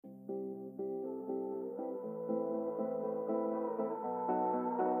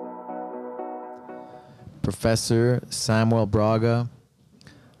Professor Samuel Braga,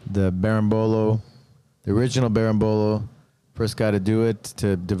 the Berimbolo, the original Berimbolo, first guy to do it,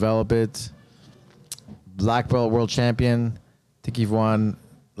 to develop it. Black belt world champion. I think you've won,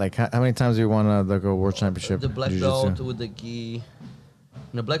 like, how many times have you won a world championship? The black jiu-jitsu? belt with the gi.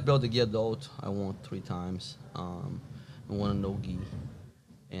 In the black belt, the gi adult, I won 3 times. I won a no gi.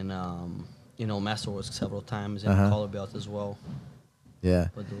 And, master was several times, and collar belt as well. Yeah.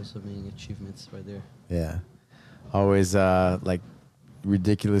 But those are main achievements right there. Yeah. Always, like,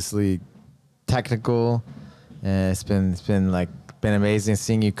 ridiculously technical. And it's been amazing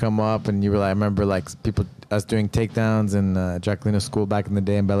seeing you come up, and you were like, I remember like us doing takedowns in Jacqueline School back in the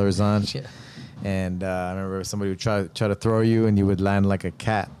day in Belo Horizonte. Yeah. And I remember somebody would try to throw you, and you would land like a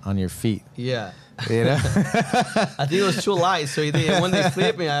cat on your feet. Yeah. You know? I think it was too light, so when they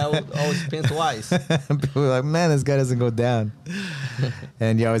flip me, I always spin twice. People were like, man, this guy doesn't go down.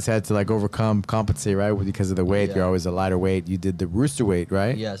 And you always had to like compensate, right? Because of the weight. Yeah. You're always a lighter weight. You did the rooster weight,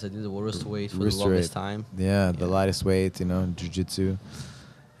 right? Yes, I did the rooster weight for the Rooster longest weight. time. Yeah, the lightest weight, in jiu-jitsu.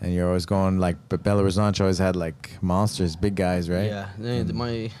 And you're always going like, but Belo Horizonte always had like monsters, big guys, right? Yeah,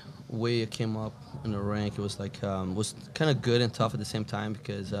 my way I came up in the rank, it was like was kind of good and tough at the same time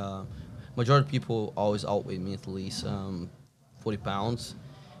because majority of people always outweighed me at least 40 pounds,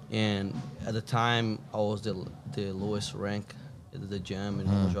 and at the time I was the lowest rank at the gym, and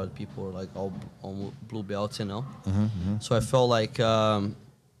majority of people were like all blue belts, So I felt like it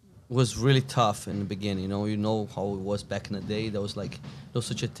was really tough in the beginning. You know how it was back in the day. There was like no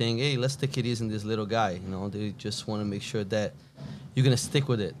such a thing. Hey, let's take it easy on this little guy. They just want to make sure that you're gonna stick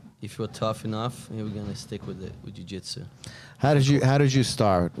with it. If you're tough enough, you're gonna stick with it with jiu-jitsu. How did you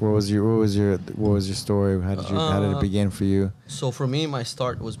start? What was your story? How did it begin for you? So for me, my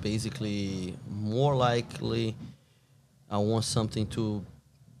start was basically more likely I want something to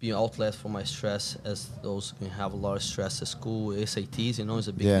be an outlet for my stress, as those can have a lot of stress at school. SATs, is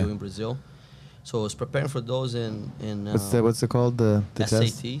a big deal in Brazil. So I was preparing for those in what's it called, the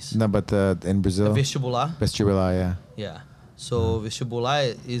SATs? test? No, but in Brazil. The vestibular. Vestibular, yeah. Yeah. So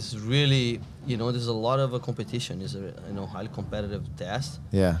vestibular is really, there's a lot of a competition. It's a highly competitive test.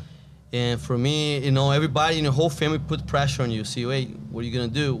 Yeah. And for me, everybody in your whole family put pressure on you. See, wait, what are you gonna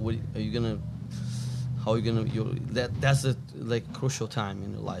do? That's the crucial time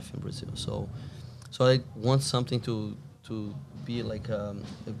in your life in Brazil. So I want something to be like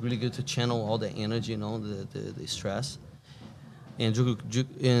really good to channel all the energy, the stress. And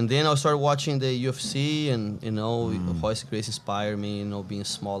then I started watching the UFC, and Royce Gracie inspired me. Being the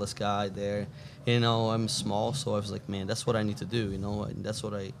smallest guy there. I'm small, so I was like, man, that's what I need to do. And that's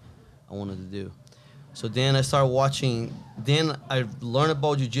what I wanted to do. So then I started watching. Then I learned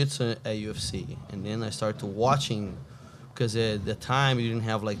about jiu-jitsu at UFC, and then I started watching. Because at the time you didn't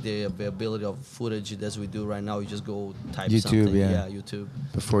have like the availability of footage as we do right now. You just go type YouTube, something. yeah. YouTube.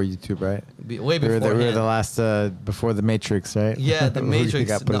 Before YouTube, right? Way before. We were the last before the Matrix, right? Yeah, the Matrix.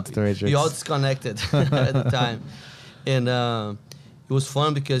 got put into the Matrix. We all disconnected at the time, and it was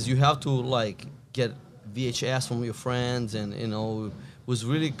fun because you have to like get VHS from your friends, and it was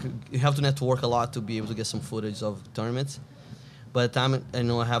really you have to network a lot to be able to get some footage of tournaments. By the time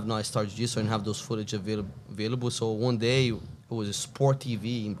I started jiu-jitsu and have those footage available. So one day it was a Sport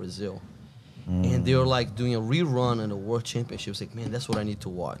TV in Brazil, and they were like doing a rerun on the World Championships. Like, man, that's what I need to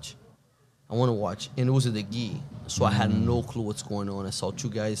watch. I want to watch, and it was at the gi. So I had no clue what's going on. I saw 2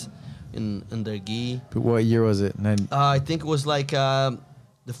 guys in their gi. But what year was it? I think it was like the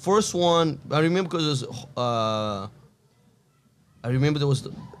first one. I remember because it was. I remember there was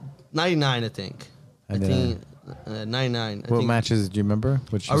 99. I think. 99. What matches do you remember?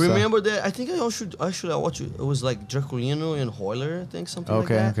 I remember that. I think I should watch it. It was like Draculino and Hoyler, I think, something like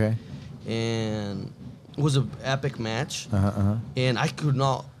that. Okay. And it was an epic match. And I could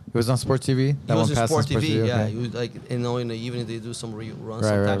not. It was on Sport TV. It was on Sport TV. Yeah, okay. it was like in the evening they do some reruns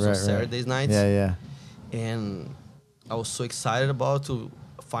sometimes on Saturdays nights. Yeah. And I was so excited about to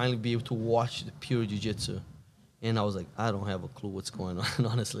finally be able to watch the pure jiu-jitsu. And I was like, I don't have a clue what's going on,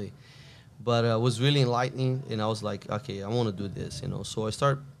 honestly. But it was really enlightening, and I was like, okay, I want to do this, So I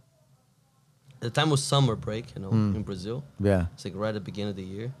started. At the time was summer break, in Brazil. Yeah. It's like right at the beginning of the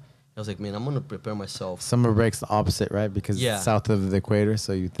year. I was like, man, I'm gonna prepare myself. Summer break's the opposite, right? Because it's south of the equator,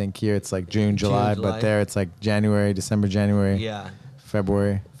 so you think here it's like June, July, but there it's like January, December, January. Yeah.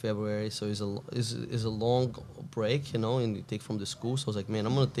 February. So it's a long break, and you take from the school. So I was like, man,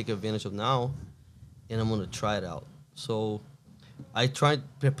 I'm gonna take advantage of now, and I'm gonna try it out. So I tried to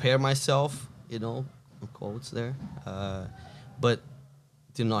prepare myself, in quotes there, but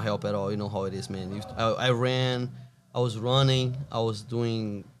did not help at all. You know how it is, man. I ran, I was running, I was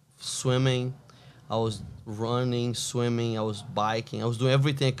doing swimming, I was running, swimming, I was biking, I was doing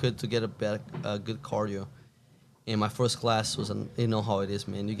everything I could to get a good cardio. And my first class was, you know how it is,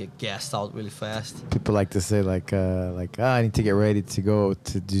 man. You get gassed out really fast. People like to say I need to get ready to go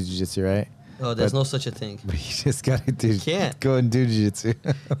to do jiu-jitsu, right? Oh, there's But- no such a thing. But you just gotta do. can't. Go and do jiu-jitsu.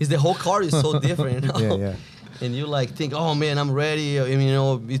 It's the whole cardio is so different, you know? Yeah. And you like think, oh man, I'm ready. I mean, you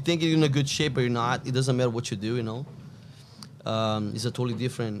know, you think you're in a good shape, but you're not. It doesn't matter what you do, you know. It's a totally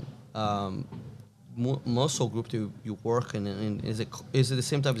different muscle group that you work in, and is it the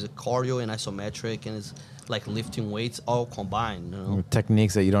same time as a cardio and isometric, and it's like lifting weights all combined, you know. With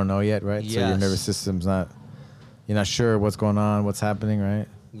techniques that you don't know yet, right? So your Yes. nervous system's you're not sure what's going on, what's happening, right?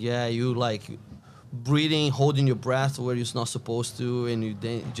 Yeah, you like breathing, holding your breath where you're not supposed to, and you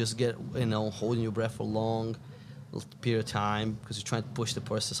then just get, you know, holding your breath for long period of time because you're trying to push the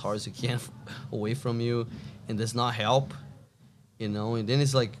person as hard as you can away from you, and does not help, you know. And then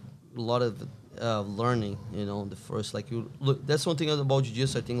it's like a lot of learning, you know. The first, like, you look, that's one thing about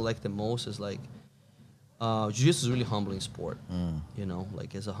jiu-jitsu I think like the most is like jiu-jitsu is really humbling sport, you know,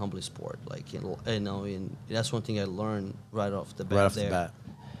 like it's a humbling sport, like, you know, and that's one thing I learned right off the bat. Right off the there. bat.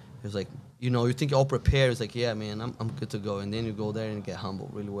 It was like, you know, you think you're all prepared. It's like, yeah, man, I'm good to go. And then you go there and get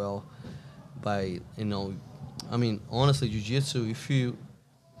humbled really well by, you know, I mean, honestly, jiu-jitsu, if you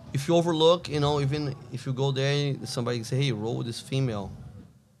overlook, you know, even if you go there and somebody say, hey, roll with this female,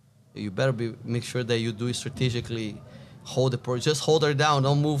 you better make sure that you do it strategically. Hold the person, just hold her down.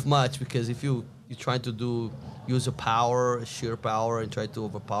 Don't move much, because if you try to use your power, sheer power, and try to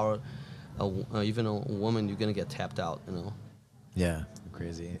overpower even a woman, you're gonna get tapped out, you know. Yeah,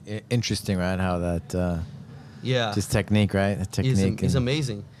 crazy. Interesting, right? How that Yeah. just technique, right? The technique. It's and-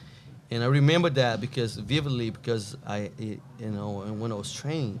 amazing. And I remember that vividly because you know, and when I was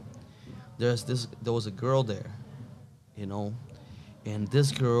training, there was a girl there, you know, and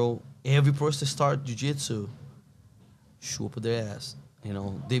this girl, every person start jiu-jitsu, shoot up their ass, you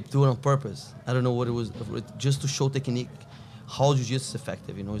know, they do it on purpose. I don't know what it was, just to show technique, how jiu-jitsu is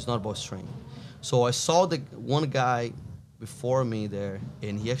effective, you know, it's not about strength. So I saw the one guy before me there,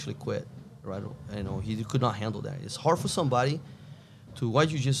 and he actually quit, right? You know, he could not handle that. It's hard for somebody why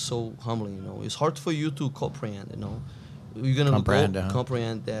you just so humbling, you know. It's hard for you to comprehend, you know. You're gonna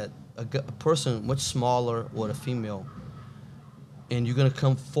comprehend that a person much smaller or a female, and you're gonna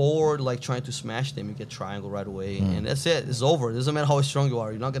come forward like trying to smash them. You get triangle right away, and that's it. It's over. It doesn't matter how strong you are.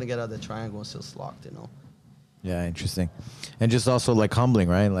 You're not gonna get out of that triangle until it's locked, you know. Yeah, interesting. And just also like humbling,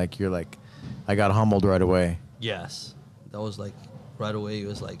 right? Like you're like, I got humbled right away. Yes, that was like right away. It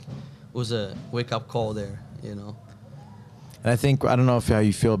was a wake up call there, you know. And I think, I don't know how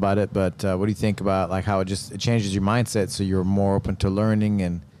you feel about it, but what do you think about like how it changes your mindset so you're more open to learning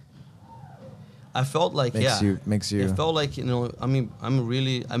and I felt like makes you It felt like, you know, I mean,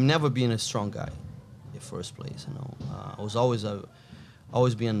 I'm never been a strong guy in the first place, you know. I was always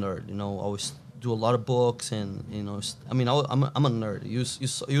being a nerd, you know. I always do a lot of books, and you know, I mean, I'm a nerd.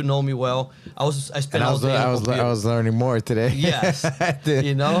 You know me well. I spent all day. I was learning more today. Yes, I did.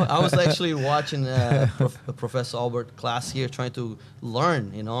 you know, I was actually watching Professor Albert class here, trying to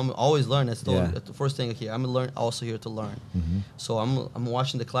learn. You know, I'm always learning. That's the first thing here. I'm also here to learn. Mm-hmm. So I'm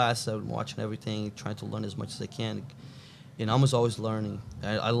watching the class. I'm watching everything, trying to learn as much as I can. And I was always learning.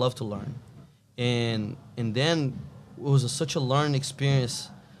 I love to learn, and then it was such a learning experience.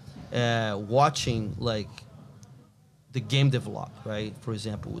 Watching like the game develop, right? For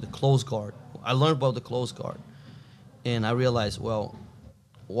example, with the close guard, I learned about the close guard, and I realized, well,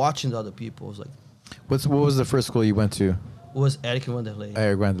 watching the other people was like, what was the first school you went to? it was Eric Vanderlei.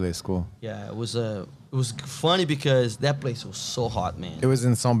 Eric Vanderlei School. Yeah, it was funny because that place was so hot, man. It was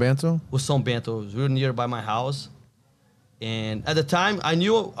in São Bento. It was São Bento. It was real near by my house, and at the time, I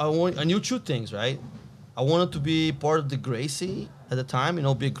knew two things, right? I wanted to be part of the Gracie at the time, you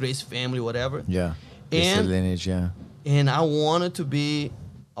know, be a Gracie family, whatever. Yeah. And lineage, yeah. And I wanted to be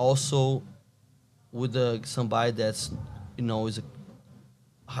also with somebody that's, you know, is a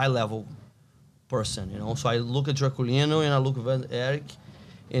high level person, you know. So I look at Draculino and I look at Eric,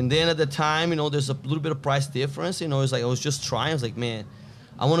 and then at the time, you know, there's a little bit of price difference. You know, it's like I was just trying. I was like, man,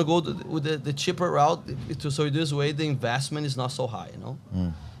 I want to go with the cheaper route. So this way, the investment is not so high, you know.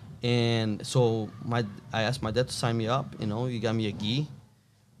 Mm. And so I asked my dad to sign me up. You know, he got me a gi.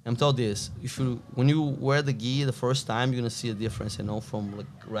 I'm told this: when you wear the gi the first time, you're gonna see a difference. You know, from like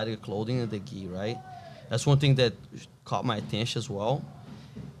regular clothing and the gi, right? That's one thing that caught my attention as well.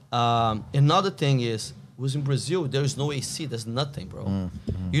 Another thing is, was in Brazil. There's no AC. There's nothing, bro.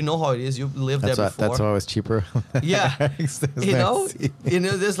 You know how it is. You lived there before. That's why it was cheaper. Yeah, you know,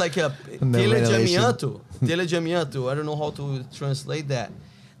 there's like a telejamianto. I don't know how to translate that.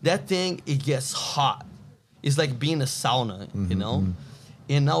 that thing, it gets hot. It's like being in a sauna, you know?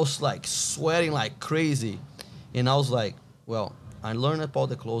 And I was like sweating like crazy. And I was like, well, I learned about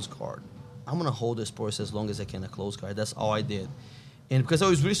the close guard. I'm gonna hold this pose as long as I can, a close guard. That's all I did. And because I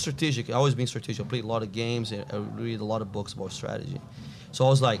was really strategic, I always been strategic. I played a lot of games and I read a lot of books about strategy. So I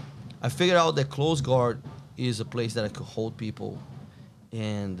was like, I figured out that close guard is a place that I could hold people.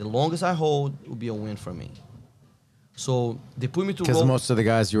 And the longest I hold would be a win for me. So they put me to Because roll most of the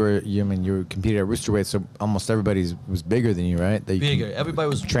guys you competed at roosterweight, so almost everybody was bigger than you, right? That you bigger. Everybody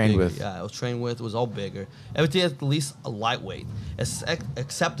was trained bigger. with. Yeah, I was trained with. It was all bigger. Everything at least a lightweight,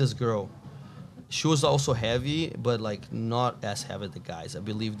 except this girl. She was also heavy, but like not as heavy as the guys. I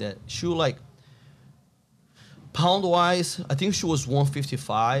believe that she was like pound wise. I think she was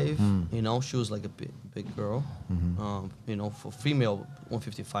 155. You know, she was like a big girl. You know, for female,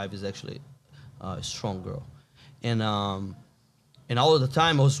 155 is actually a strong girl. And all of the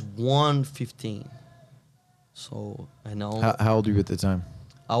time I was 115. So I know. How old were you at the time?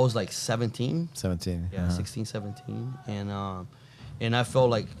 I was like 17. 17. Yeah, 16, 17. And I felt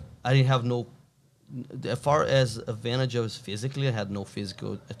like I didn't have no, as far as advantages physically, I had no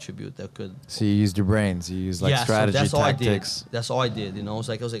physical attribute that could. So you used your brains. You used like strategy, so that's tactics. all I did. That's all I did. You know,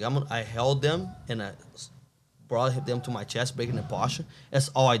 I held them and I brought them to my chest, breaking the posture. That's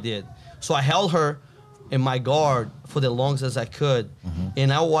all I did. So I held her in my guard for the longest as I could,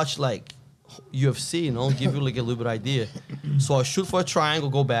 and I watched like UFC, you know, give you like a little bit idea. So I shoot for a triangle,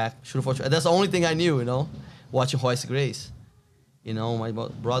 go back, shoot for a triangle. That's the only thing I knew, you know, watching Royce Grace. You know, my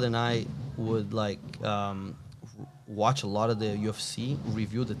brother and I would like watch a lot of the UFC,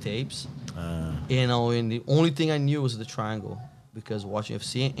 review the tapes. You know, and the only thing I knew was the triangle, because watching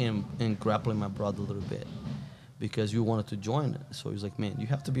UFC and grappling my brother a little bit, because you wanted to join it. So he was like, man, you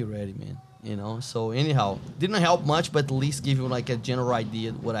have to be ready, man. You know, so anyhow, didn't help much, but at least give you like a general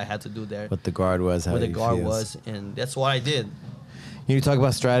idea what I had to do there. What the guard was, how what the you guard feels. was, and that's what I did. You talk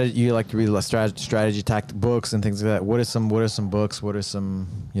about strategy. You like to read a lot of strategy tactic books and things like that. What are some books? What are some,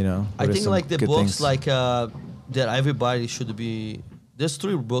 you know? I think like the books things? like that everybody should be. There's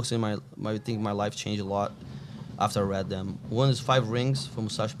 3 books in I think my life changed a lot after I read them. One is 5 Rings from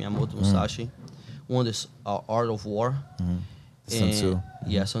Musashi Miyamoto Musashi. One is Art of War. Sun Tzu.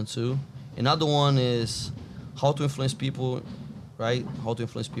 Yeah, Sun Tzu. Another one is How to Influence People, right? How to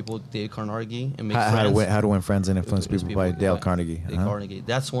Influence People, Dale Carnegie, and make friends. How to win friends and influence people by Dale Carnegie. Dale Carnegie.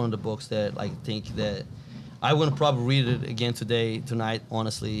 That's one of the books that I think that I would probably read it again tonight,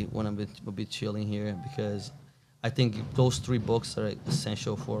 honestly, when I'm a bit chilling here, because I think those 3 books are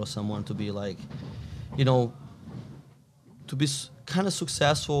essential for someone to be like, you know, to be kind of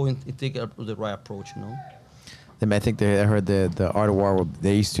successful and take the right approach, you know. I think I heard the Art of War.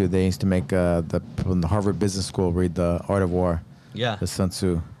 They used to make the Harvard Business School read the Art of War. Yeah. The Sun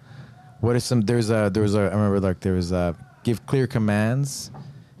Tzu. What is some? There was I remember like there was give clear commands.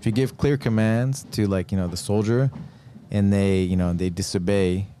 If you give clear commands to like the soldier, and they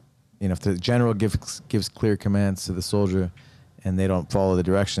disobey, if the general gives clear commands to the soldier, and they don't follow the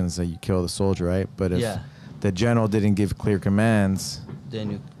directions, that you kill the soldier, right? But if the general didn't give clear commands,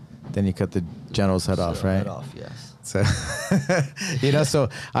 then you cut the general's head off, right? Head off, yes. So, so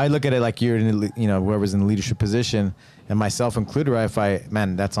I look at it like you're in, whoever's in the leadership position, and myself included, right?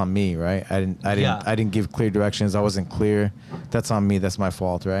 That's on me, right? I didn't give clear directions. I wasn't clear. That's on me. That's my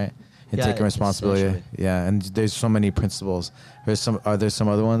fault, right? And taking responsibility. Yeah. And there's so many principles. Are there some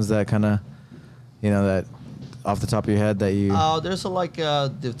other ones that kind of, that off the top of your head that you? There's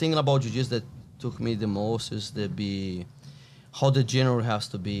the thing about jiu-jitsu that took me the most is how the general has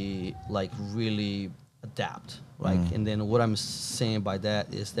to be like really adapt, right? And then what I'm saying by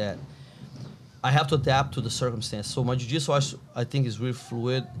that is that I have to adapt to the circumstance. So my jiu-jitsu, I think, is really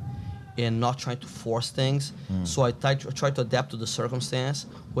fluid and not trying to force things. So I try to adapt to the circumstance.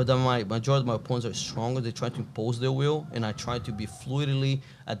 Whether my majority of my opponents are stronger, they try to impose their will, and I try to be fluidly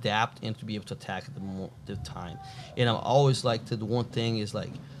adapt and to be able to attack at the time. And I'm always like the one thing is like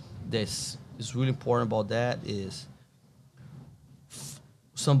this is really important about that is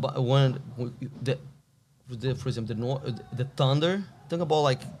somebody for example the thunder. Think about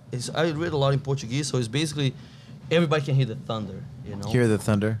I read a lot in Portuguese, so it's basically everybody can hear the thunder. Hear the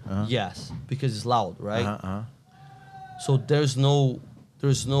thunder. Yes, because it's loud, right? So there's no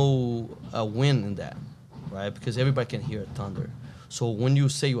wind in that, right? Because everybody can hear thunder. So when you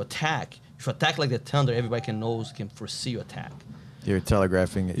say you attack, if you attack like the thunder, everybody can foresee your attack. You're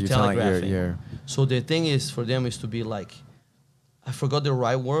telegraphing it. You're telegraphing. So the thing is for them is to be like, I forgot the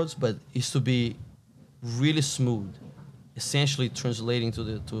right words, but it's to be really smooth. Essentially translating to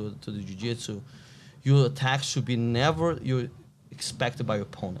the jiu-jitsu, your attack should be never expected by your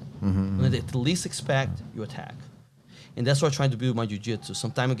opponent. Mm-hmm. When they at least expect, you attack. And that's what I'm trying to do with my jiu-jitsu.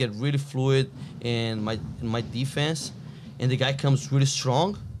 Sometimes I get really fluid in my defense, and the guy comes really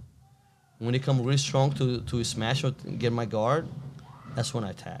strong. When they come really strong to smash or get my guard, that's when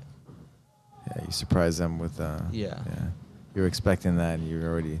I attack. Yeah, you surprise them with. Yeah. You're expecting that, and you're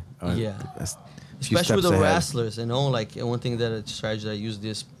already. Yeah. a few Especially with steps the ahead. wrestlers, like one thing that a strategy that I use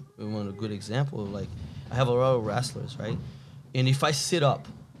this one a good example. Like I have a lot of wrestlers, right? And if I sit up,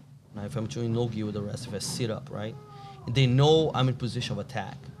 now if I'm doing no gi with the wrestler, if I sit up, right, and they know I'm in position of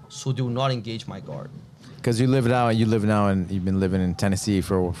attack, so they will not engage my guard. Because you live now, and you've been living in Tennessee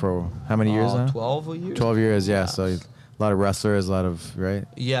for how many years now? 12 years. 12 years, yeah. Yeah. So a lot of wrestlers, a lot of right.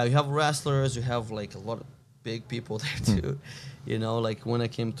 Yeah, you have wrestlers, you have like a lot of big people there too. Like when I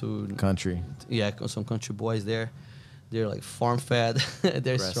came to Country. some country boys there, they're like farm fed,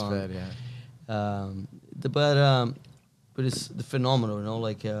 they're strong. Breastfed, yeah. But it's the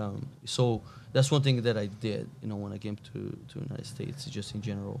phenomenal, so that's one thing that I did, when I came to the United States, just in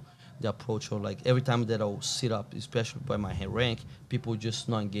general, the approach of like every time that I'll sit up, especially by my hand rank, people just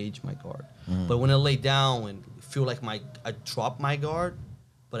not engage my guard. But when I lay down and feel like I drop my guard,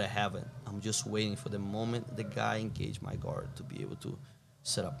 but I haven't. I'm just waiting for the moment the guy engage my guard to be able to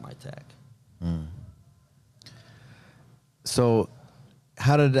set up my attack. So,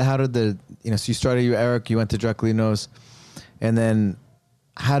 how did the so you started Eric, you went to Dracolinos, and then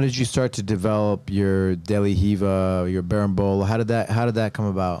how did you start to develop your De La Riva, your Berimbolo? How did that come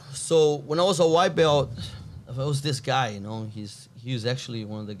about? So when I was a white belt, I was this guy. He was actually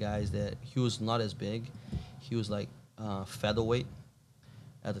one of the guys that he was not as big. He was like featherweight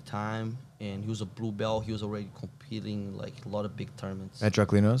at the time, and he was a blue belt. He was already competing like a lot of big tournaments. At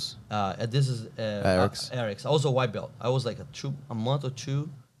Dracolinos? This is Eric's. Eric's. I was a white belt. I was like a month or two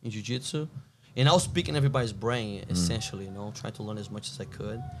in jiu-jitsu, and I was speaking everybody's brain essentially. Trying to learn as much as I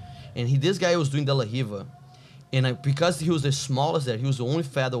could. And this guy was doing De La Riva, and because he was the smallest there, he was the only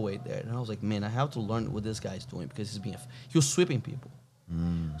featherweight there. And I was like, man, I have to learn what this guy's doing because he was sweeping people. So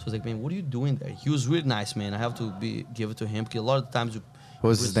I was like, man, what are you doing there? He was really nice, man. I have to give it to him because a lot of the times. What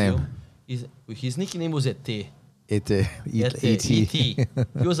was his name? His nickname was ET. E.T. He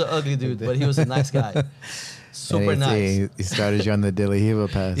was an ugly dude, but he was a nice guy. Super nice. He started you on the De La Riva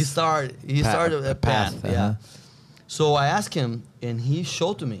path. He started a path. Uh-huh. Yeah. So I asked him, and he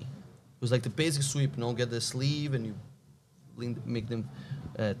showed to me. It was like the basic sweep, get the sleeve, and you make them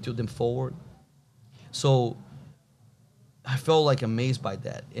tilt them forward. So I felt like amazed by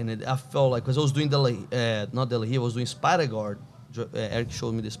that, and I felt like because I was doing not De La Riva, I was doing spider guard. Eric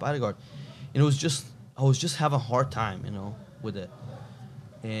showed me the spider guard, and I was just having a hard time, with it.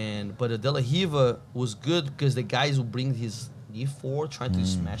 But the De La Riva was good because the guys would bring his knee forward, trying to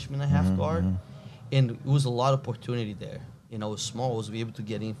smash me in a half guard, and it was a lot of opportunity there. I was small, I was able to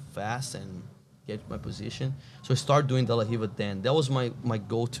get in fast and get my position. So I started doing De La Riva then. That was my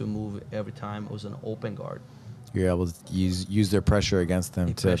go-to move every time. It was an open guard. You're able to use their pressure against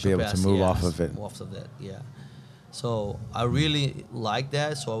them to be able to move off of it. Off of that, yeah. So I really like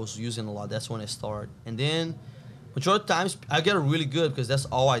that. So I was using a lot. That's when I started. And then majority of times I get really good because that's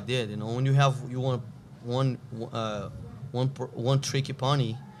all I did. When you want one tricky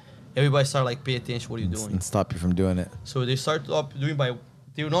pony, everybody start like pay attention what you're doing and stop you from doing it. So they start doing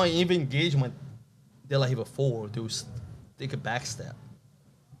they will not even engage my De La Riva forward. They will take a back step.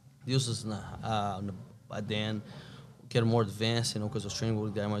 This is but then get more advanced, because I was training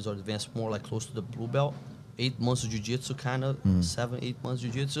with guys more advanced, more like close to the blue belt. 8 months of jiu-jitsu, kind of 7-8 months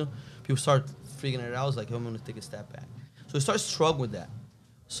jiu-jitsu. People start figuring it out. I was like, I'm going to take a step back. So I started struggling with that.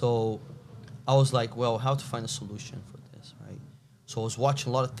 So I was like, well, how to find a solution for this, right? So I was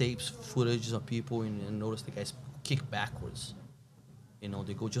watching a lot of tapes, footages of people, and noticed the guys kick backwards. They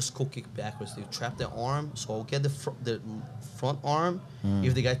go kick backwards. They trap their arm. So I'll get the front arm.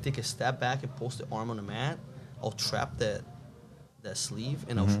 If the guy take a step back and post the arm on the mat, I'll trap that sleeve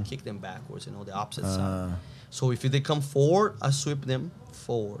and I'll kick them backwards, the opposite side. So if they come forward, I sweep them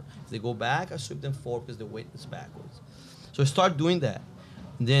forward. If they go back, I sweep them forward because the weight is backwards. So I start doing that.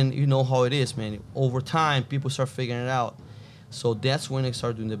 And then you know how it is, man. Over time, people start figuring it out. So that's when I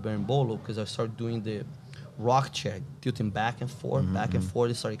started doing the Berimbolo because I started doing the rock check, tilting back and forth.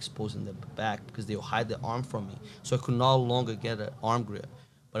 They start exposing the back because they'll hide the arm from me. So I could no longer get an arm grip,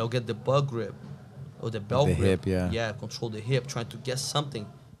 but I'll get the butt grip or the belt grip. Hip, yeah, control the hip, trying to get something.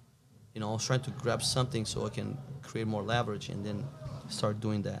 I was trying to grab something so I can create more leverage and then start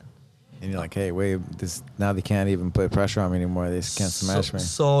doing that. And you're like, hey, wait, now they can't even put pressure on me anymore. They just can't smash me.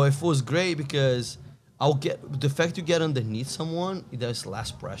 So it was great because the fact you get underneath someone, there's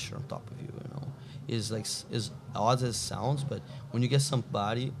less pressure on top of you, is like is odd as it sounds, but when you get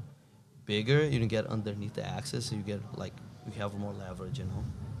somebody bigger, you can get underneath the axis, you get like you have more leverage, you know,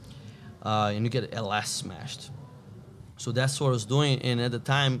 and you get less smashed. So that's what I was doing, and at the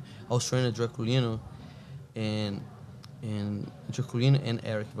time I was training Draculino, and Draculino and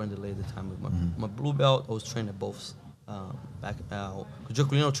Eric Vanderlei at the time with my blue belt. I was training both back.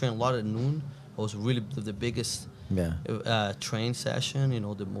 Draculino trained a lot at noon. I was really the biggest train session. You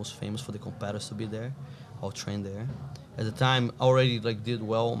know, the most famous for the competitors to be there. I'll train there. At the time, I already like did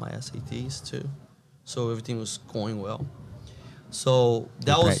well on my SATs too, so everything was going well. So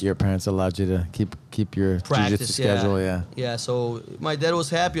that was your parents allowed you to keep your jiu-jitsu schedule. Yeah. So my dad was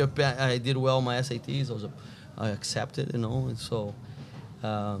happy. I did well on my SATs. I accepted, you know, and so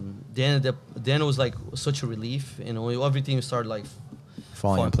then it was like such a relief, you know. Everything started like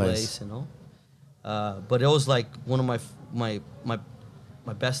falling in place, you know. But it was like one of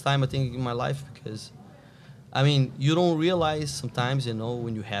my best time, I think, in my life, because I mean, you don't realize sometimes, you know,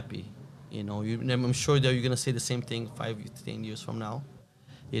 when you're happy. You know, I'm sure that you're gonna say the same thing 5 to 10 years from now.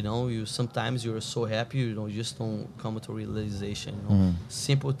 You know, sometimes you're so happy, you know, you just don't come to realization. You know,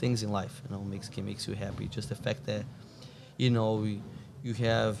 simple things in life, you know, makes you happy. Just the fact that, you know, you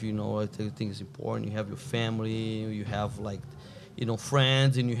have, you know, I think it's important. You have your family, you have like, you know,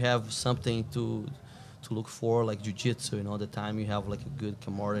 friends, and you have something to look for, like jiu-jitsu. You know, at the time you have like a good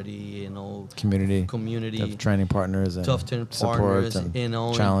camaraderie, you know, community, tough training partners, and support, and you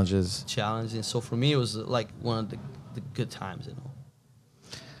know, challenges. And so for me, it was like one of the good times, you know.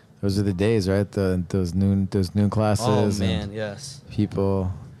 Those are the days, right? Those noon classes. Oh man, yes.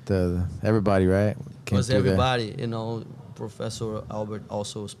 People, everybody, right? It was everybody, you know. Professor Albert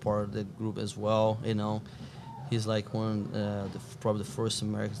also was part of the group as well, you know. He's like probably the first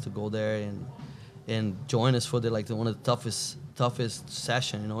Americans to go there and join us for one of the toughest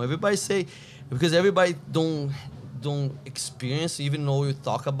session. You know, everybody say, because everybody don't experience, even though you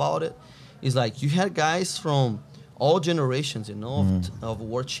talk about it. It's like you had guys from all generations, you know, of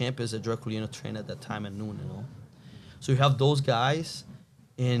world champions that Draculino trained at that time at noon, you know. So you have those guys,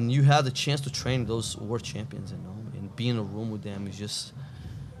 and you have the chance to train those world champions, you know, and be in a room with them is just.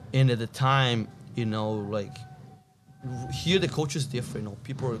 And at the time, you know, like here the culture is different. You know,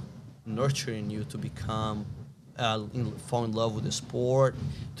 people are nurturing you to become, fall in love with the sport,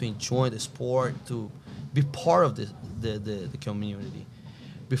 to enjoy the sport, to be part of the community.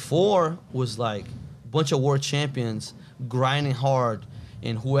 Before was like a bunch of world champions grinding hard,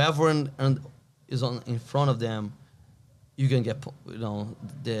 and whoever is in front of them, you can get, you know,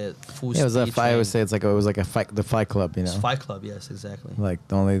 the full. Yeah, it was a fight. I would say it was like the fight club, you know. It's Fight Club, yes, exactly. Like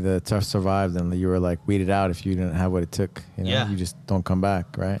only the tough survived, and you were like weeded out if you didn't have what it took. You know, Yeah. You just don't come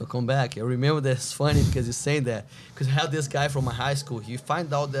back, right? Don't come back. I remember that's funny because you're saying that, because I had this guy from my high school. He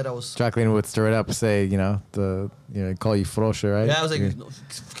find out that I was. Draculino would stir it up, say, call you frouxa, right? Yeah, I was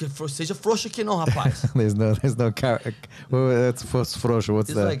like, seja frouxa aqui não, rapaz. there's no character. That's frouxa. What's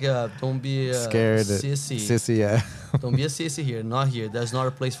It's that? like, don't be Scared. sissy. Sissy, yeah. Don't be a sissy here. Not here. There's not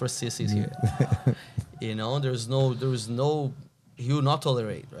a place for sissies here. You know, there was no. He would not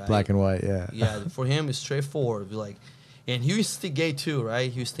tolerate, right? Black and white, yeah. Yeah, for him it's straightforward. Be like, and he instigate too, right?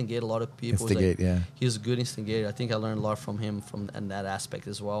 He instigate a lot of people. Instigate, yeah. He's a good instigator. I think I learned a lot from him in that aspect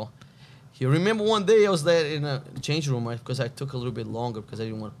as well. He remember one day I was there in a change room, right? Because I took a little bit longer because I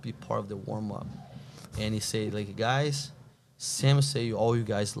didn't want to be part of the warm up. And he said, like, guys, Sam say all you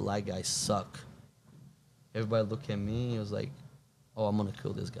guys like guys suck. Everybody looked at me. It was like, oh, I'm gonna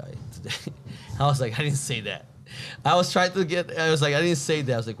kill this guy today. I was like, I didn't say that. I was like, I didn't say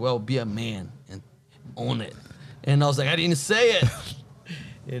that. I was like, well, be a man and own it. And I was like, I didn't say it.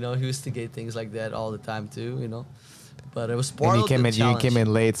 You know, he instigate things like that all the time too, you know. But it was part of the challenge. You came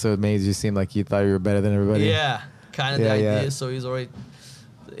in late, so it made you seem like you thought you were better than everybody. Yeah, kind of the idea. So he's already,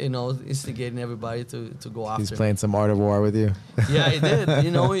 you know, instigating everybody to go after. He's playing some Art of War with you. Yeah, he did.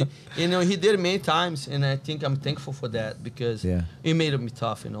 He did it many times, and I think I'm thankful for that because it made me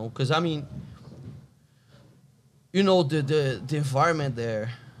tough. You know, because I mean, you know, the environment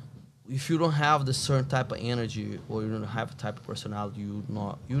there. If you don't have the certain type of energy or you don't have a type of personality, you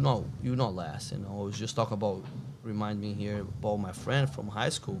not last. You know, I was just talking about. Remind me here about my friend from high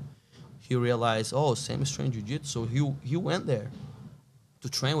school. He realized, oh, Sam is training jiu-jitsu, so he went there to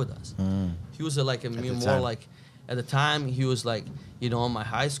train with us. He was like at the time he was like, you know, in my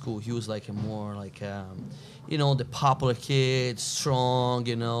high school he was like a more like you know, the popular kid, strong,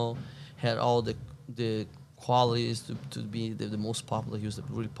 you know, had all the qualities to be the most popular. He was a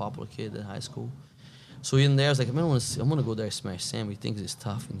really popular kid in high school. So in there I was like, man, I'm gonna go there and smash Sam. He thinks he's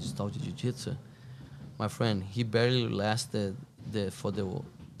tough and he's taught jiu-jitsu. My friend, he barely lasted for the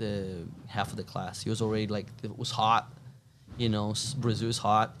the half of the class. He was already like, it was hot, you know, Brazil is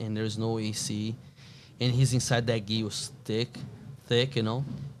hot and there's no AC. And he's inside that gi was thick, you know.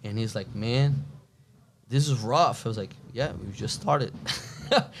 And he's like, man, this is rough. I was like, yeah, we just started.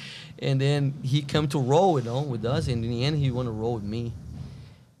 And then he come to roll, you know, with us. And in the end, he want to roll with me.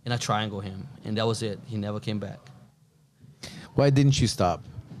 And I triangle him. And that was it. He never came back. Why didn't you stop?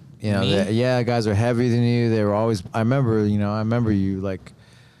 You know, Me? yeah, guys are heavier than you. They were always. I remember you like.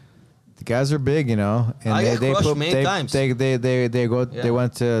 The guys are big, you know, and I got crushed many times. They go. Yeah. They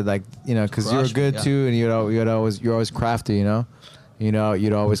went to like, you know, because you were Crushed, good yeah. too, and you're always crafty, you know.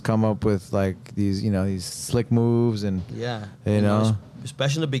 You'd always come up with like these, you know, these slick moves and Yeah. you know.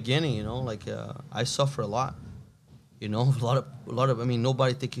 Especially in the beginning, you know, like I suffer a lot. You know, a lot of. I mean,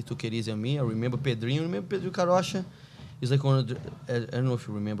 nobody took it easy on me. I remember Pedrinho. Remember Pedro Carocha? He's like one of the. I don't know if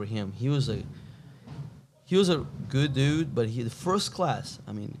you remember him. He was a good dude, but the first class.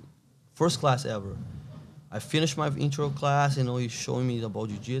 I mean, first class ever. I finished my intro class. You know, he's showing me about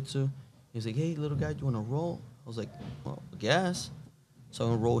jiu-jitsu. He's like, "Hey, little guy, do you want to roll?" I was like, "Well, I guess."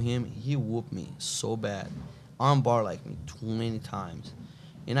 So I roll him. He whooped me so bad, armbar like me too many times,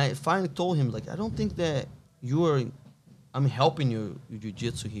 and I finally told him like, "I don't think that I'm helping you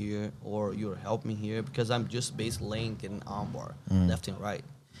jiu-jitsu here, or you're helping me here because I'm just based length and armbar, left and right.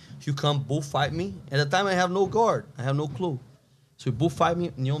 You come bullfight me. At the time, I have no guard. I have no clue. So you bullfight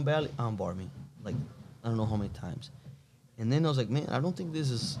me, knee on belly, armbar me. Like, I don't know how many times. And then I was like, man, I don't think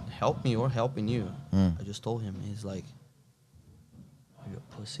this is helping me or helping you. I just told him. He's like, are you a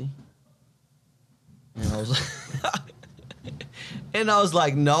pussy? And I was like... And I was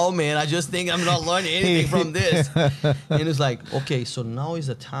like, no, man, I just think I'm not learning anything from this. And it's like, okay, so now is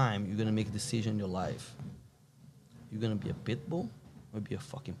the time you're going to make a decision in your life. You're going to be a pit bull or be a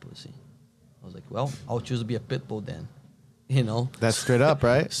fucking pussy? I was like, well, I'll choose to be a pit bull then. You know? That's straight up,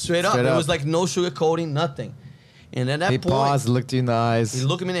 right? Straight up. There was like no sugarcoating, nothing. And at that He point... paused, looked you in the eyes. He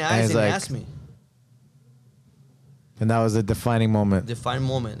looked me in the eyes and like, asked me. And that was a defining moment. Defining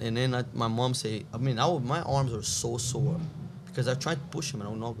moment. And then my mom said, my arms are so sore. Because I tried to push him, and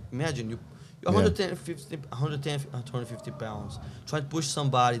I don't know. Imagine you're 150 pounds. Try to push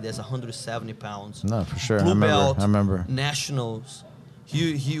somebody that's 170 pounds. No, for sure. Blue I belt, remember. Nationals.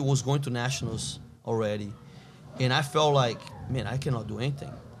 He was going to nationals already, and I felt like, man, I cannot do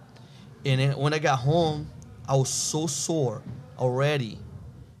anything. And then when I got home, I was so sore already.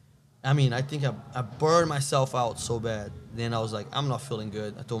 I mean, I think I burned myself out so bad. Then I was like, I'm not feeling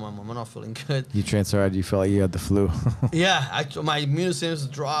good. I told my mom, I'm not feeling good. You trained so hard, you felt like you had the flu. Yeah, my immune systems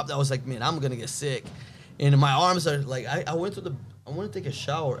dropped. I was like, man, I'm gonna get sick. And my arms are like, I went to take a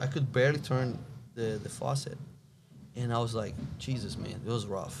shower. I could barely turn the faucet. And I was like, Jesus, man, it was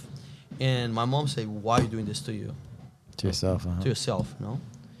rough. And my mom said, why are you doing this to you? To yourself, To yourself, you know?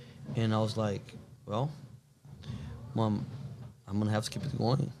 And I was like, well, Mom, I'm gonna have to keep it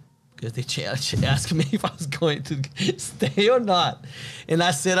going. Because they asked me if I was going to stay or not. And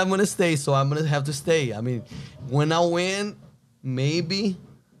I said I'm going to stay, so I'm going to have to stay. I mean, when I win, maybe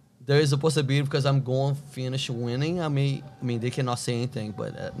there is a possibility because I'm going to finish winning. I mean, they cannot say anything,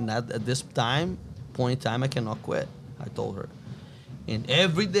 but not at this point in time, I cannot quit, I told her. And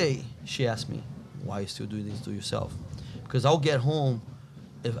every day, she asked me, why you still doing this to yourself? Because I'll get home,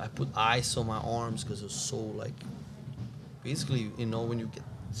 if I put ice on my arms because it's so, like, basically, you know, when you get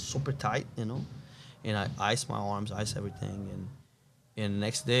super tight, you know, and I ice my arms, ice everything, and the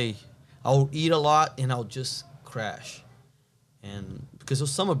next day I'll eat a lot and I'll just crash, and because it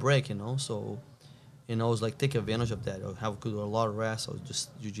was summer break, you know, so, you know, I was like take advantage of that. I'll have a lot of rest. I'll just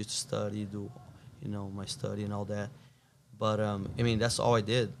jiu-jitsu study, do, you know, my study and all that, but I mean that's all I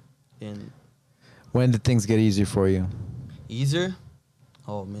did. And when did things get easier for you? Easier?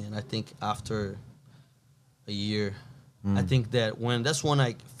 Oh man, I think after a year. I think that's when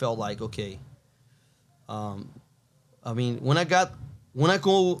I felt like, okay. I mean, when I go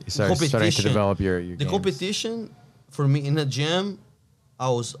competition, starting to develop your the games. competition for me in the gym, I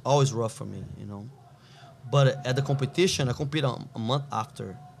was always rough for me, you know. But at the competition, I competed a month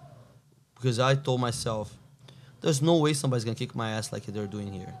after because I told myself, there's no way somebody's gonna kick my ass like they're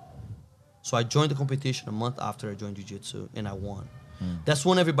doing here. So I joined the competition a month after I joined jiu-jitsu, and I won. That's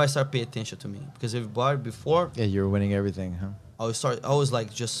when everybody started paying attention to me because everybody before. Yeah, you were winning everything, huh? I was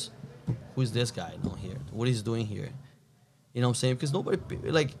like, just who's this guy? You know, here, what he's doing here? You know what I'm saying? Because nobody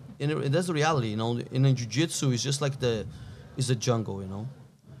like, and that's the reality. You know, in jiu-jitsu, it's just like it's a jungle. You know,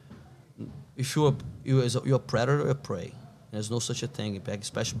 if you're a predator or a prey, there's no such a thing.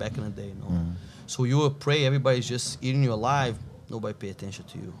 Especially back in the day, you know. So you're a prey. Everybody's just eating you alive. Nobody pay attention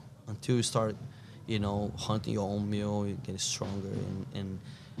to you until you start, you know, hunting your own meal, you get stronger, and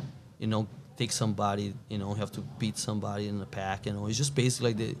take somebody, have to beat somebody in the pack. It's just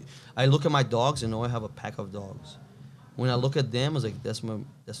basically like I look at my dogs, I have a pack of dogs. When I look at them, I was like,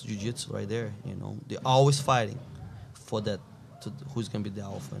 that's jiu-jitsu right there. They're always fighting for that, who's gonna be the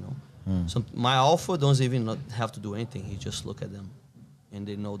alpha. So my alpha doesn't even not have to do anything. He just look at them, and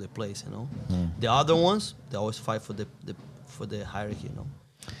they know their place. The other ones, they always fight for the hierarchy.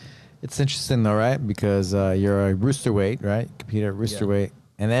 It's interesting though, right? Because you're a rooster weight, right? You compete at rooster weight,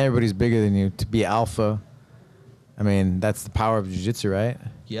 and everybody's bigger than you. To be alpha, I mean, that's the power of jiu-jitsu, right?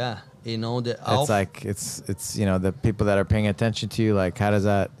 Yeah, the It's alpha. like it's the people that are paying attention to you. Like, how does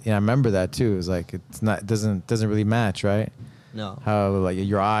that? I remember that too. It's like it's not doesn't really match, right? No. How like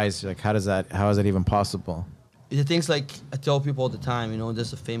your eyes? Like, how is that even possible? The things like I tell people all the time.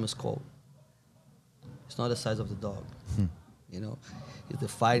 There's a famous quote. It's not the size of the dog. It's the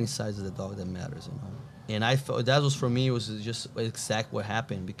fighting size of the dog that matters. And I felt that was for me. It was just exact what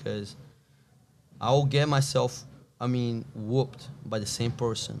happened because I'll get myself, whooped by the same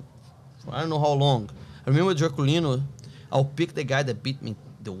person. For I don't know how long. I remember Draculino, I'll pick the guy that beat me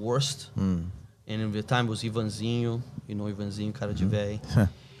the worst. And in the time it was Ivanzinho, Ivanzinho, cara de véi.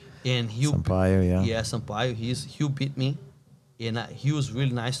 And Sampaio, yeah. Yeah, Sampaio. He beat me. And he was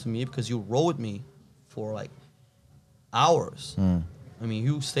really nice to me because he rode me for like hours.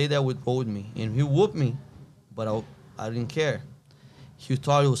 He stayed there rode me. And he whooped me, but I didn't care. He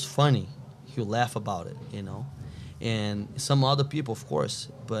thought it was funny. He would laugh about it, And some other people, of course.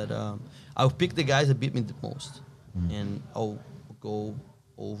 But I'll pick the guys that beat me the most. And I'll go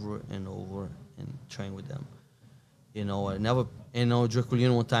over and over and train with them. I never...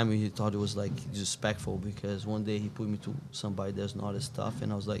 Draculino one time he thought it was like disrespectful because one day he put me to somebody that's not as tough.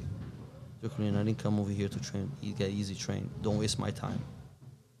 And I was like, Draculino, I didn't come over here to train. You get easy train. Don't waste my time.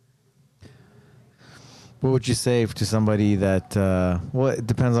 What would you say to somebody that? Well, it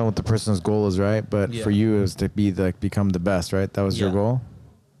depends on what the person's goal is, right? But for you, it was to become the best, right? That was your goal.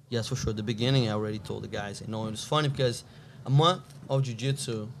 Yes, for sure. At the beginning, I already told the guys. It was funny because a month of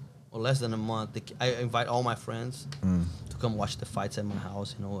jiu-jitsu, or less than a month, I invite all my friends to come watch the fights at my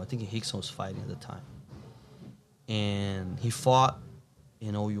house. I think Rickson was fighting at the time, and he fought.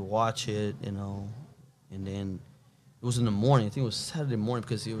 You watch it, and then it was in the morning. I think it was Saturday morning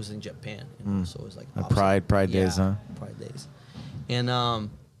because he was in Japan. So it was like Pride days, huh? Pride days, and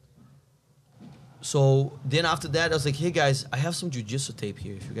so then after that, I was like, hey guys, I have some jiu-jitsu tape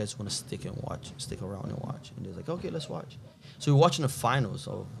here. If you guys want to stick around and watch. And they're like, okay, let's watch. So we're watching the finals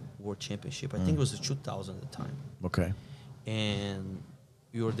of World Championship. I think it was the 2000 at the time. Okay. And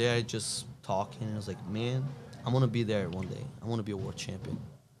we were there just talking, and I was like, man, I want to be there one day. I want to be a world champion.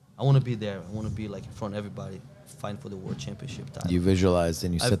 I want to be there. I want to be like in front of everybody, fighting for the world championship title. You visualized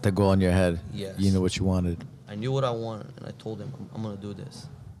and you set the goal in your head. Yes. You knew what you wanted. I knew what I wanted, and I told them, I'm going to do this.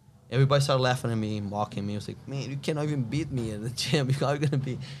 Everybody started laughing at me, mocking me. I was like, man, you cannot even beat me in the gym. You're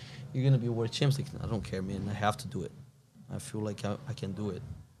gonna be world champs. Like, I don't care, man. I have to do it. I feel like I can do it.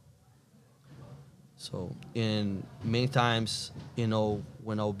 So, in many times,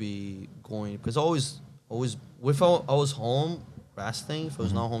 when I'll be going, because if I was home resting, if I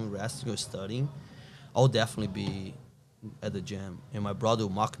was not home resting or studying, I'll definitely be at the gym. And my brother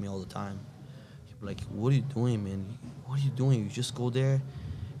will mock me all the time. He'll be like, what are you doing, man? What are you doing? You just go there?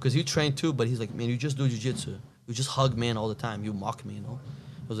 Because he trained too, but he's like, man, you just do jiu-jitsu. You just hug man all the time. You mock me, I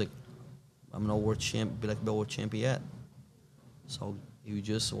was like, I'm not world champ, be like world champion yet. So you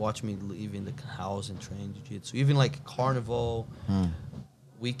just watch me leave in the house and train jiu-jitsu. Even like carnival,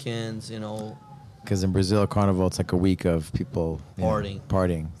 weekends, Because in Brazil, carnival, it's like a week of people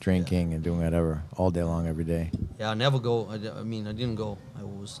partying, drinking, and doing whatever all day long, every day. Yeah, I never go. I didn't go. I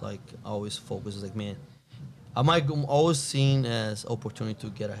was like always focused. Like, man, I'm always seen as opportunity to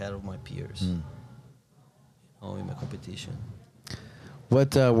get ahead of my peers. In my competition. Where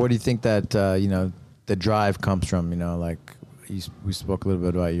do you think that the drive comes from? Like we spoke a little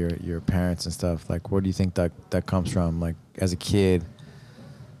bit about your parents and stuff. Like, where do you think that comes from? Like, as a kid.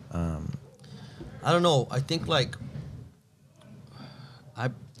 I don't know. I think like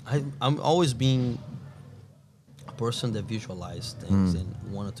I'm always being a person that visualized things and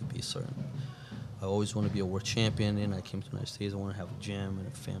wanted to be certain. I always want to be a world champion, and I came to the United States. I want to have a gym and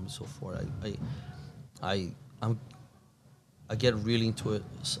a family, so forth. I get really into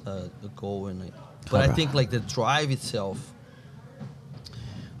a goal, but I think like the drive itself.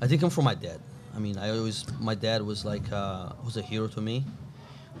 I think I'm from my dad. My dad was like was a hero to me.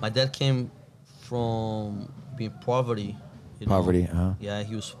 My dad came from being poverty. Poverty, Yeah,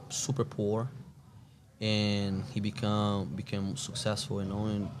 he was super poor, and he became successful.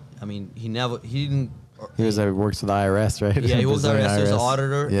 And he didn't He was works with the IRS, right? Yeah, he works at Brazilian IRS as an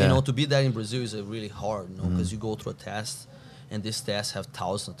auditor. Yeah. You know, to be that in Brazil is really hard, you know, because you go through a test, and this test have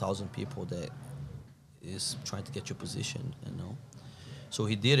thousand people that is trying to get your position, you know. So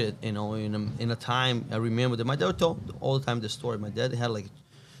he did it, you know, in a time. I remember that my dad told all the time the story. My dad had like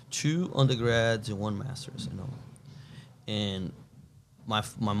 2 undergrads and 1 master's, you know, and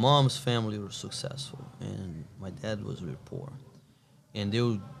my mom's family was successful, and my dad was really poor, and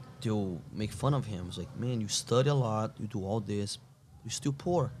they'll make fun of him. It's like, man, you study a lot, you do all this, you're still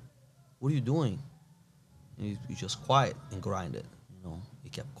poor. What are you doing? And he just quiet and grinded, you know. He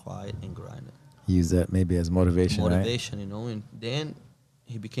kept quiet and grinded. Use that maybe as motivation, Motivation, you know. And then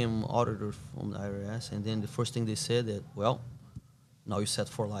he became auditor from the IRS, and then the first thing they said that, well, now you're set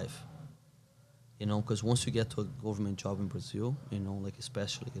for life. You know, because once you get to a government job in Brazil, you know, like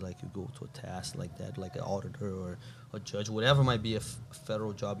especially like you go to a task like that, like an auditor or a judge, whatever might be a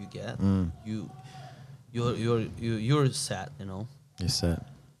federal job you get, you're set. You know. You're set.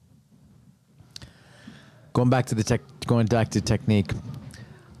 Going back to technique.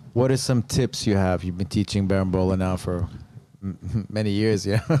 What are some tips you have? You've been teaching Berimbolo now for many years,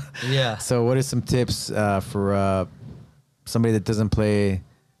 yeah. Yeah. So, what are some tips for somebody that doesn't play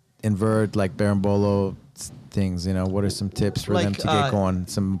invert like Berimbolo things? You know, what are some tips for them to get going?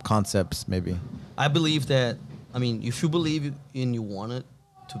 Some concepts, maybe. I believe that. I mean, if you believe and you want it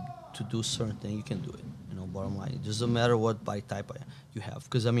to do certain thing, you can do it. You know, bottom line, it doesn't matter what body type you have.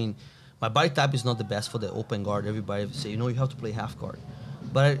 Because I mean, my body type is not the best for the open guard. Everybody say, you know, you have to play half guard,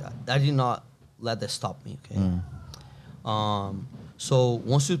 but I did not let that stop me. Okay. So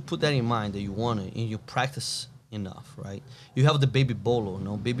once you put that in mind that you want it and you practice enough, right? You have the baby bolo. You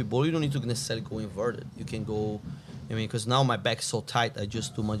know, baby bolo, you don't need to necessarily go inverted. You can go, I mean, because now my back is so tight, I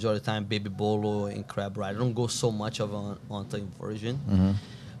just do majority of the time baby bolo and crab ride. I don't go so much of on the inversion.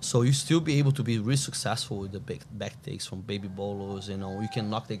 So you still be able to be really successful with the back takes from baby bolos. You know, you can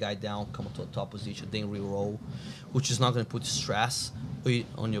knock the guy down, come to a top position, then re-roll, which is not going to put stress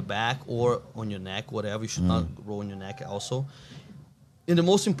on your back or on your neck, whatever. You should not roll on your neck also. And the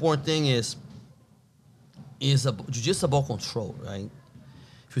most important thing is jiu-jitsu about control, right?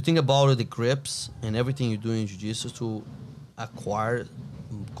 If you think about it, the grips and everything you do in jiu-jitsu to acquire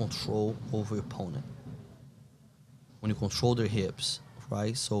control over your opponent. When you control their hips,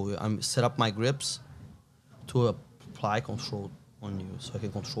 right? So I'm set up my grips to apply control on you so I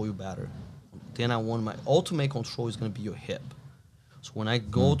can control you better. Then I want my ultimate control is going to be your hip. So when I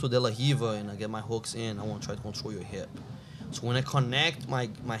go to De La Riva and I get my hooks in, I want to try to control your hip. So when I connect my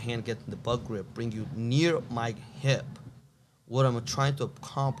hand, get the butt grip, bring you near my hip, what I'm trying to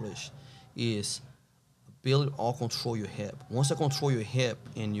accomplish is ability to control your hip. Once I control your hip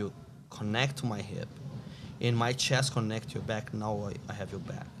and you connect to my hip, and my chest connect to your back, now I have your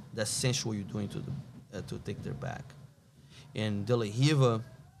back. That's essentially what you're doing to take their back. And De La Riva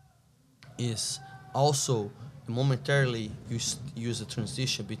is also momentarily you use a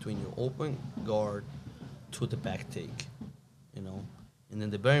transition between your open guard to the back take, you know. And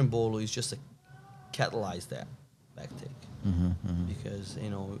then the Berimbolo is just to catalyze that back take. Because, you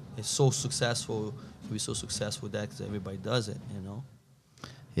know, it's so successful, to be so successful with that because everybody does it, you know.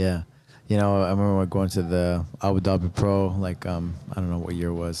 Yeah. You know, I remember going to the Abu Dhabi Pro, like, I don't know what year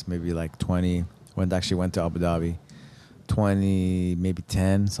it was, maybe like 20, when I actually went to Abu Dhabi, 20, maybe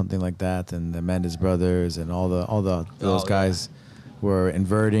 10, something like that, and the Mendes brothers and all those guys were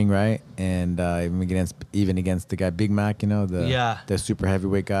inverting, right? And even against the guy Big Mac, you know, the super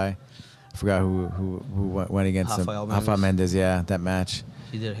heavyweight guy. I forgot who went against Rafael him. Rafael Mendes, yeah, that match.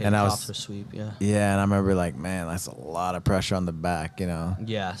 He did a helicopter sweep, yeah. Yeah, and I remember like, man, that's a lot of pressure on the back, you know.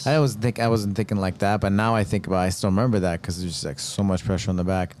 Yes. I wasn't thinking like that, but now I think about I still remember that because there's just like so much pressure on the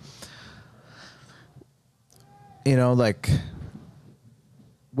back. You know, like,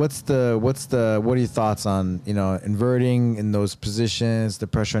 what are your thoughts on, you know, inverting in those positions, the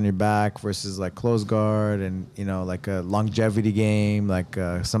pressure on your back versus like close guard and, you know, like a longevity game, like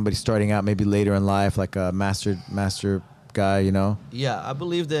somebody starting out maybe later in life, like a master guy, you know? Yeah, I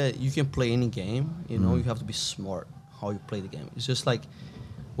believe that you can play any game. You know, you have to be smart how you play the game. It's just like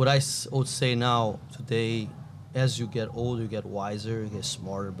what I would say now, today, as you get older, you get wiser, you get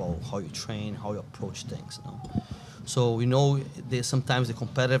smarter about how you train, how you approach things, you know? So, you know, there's sometimes the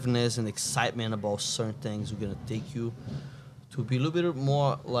competitiveness and excitement about certain things are going to take you to be a little bit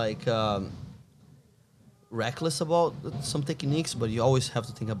more like reckless about some techniques, but you always have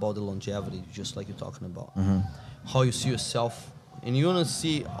to think about the longevity, just like you're talking about. How you see yourself. And you want to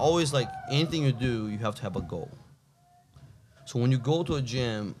see always like anything you do, you have to have a goal. So when you go to a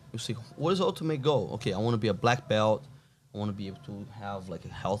gym, you say, what is the ultimate goal? Okay, I want to be a black belt. I want to be able to have like a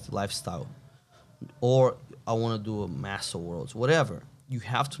healthy lifestyle. or I want to do a Master Worlds, whatever. You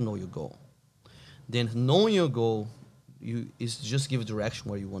have to know your goal. Then knowing your goal, is just give a direction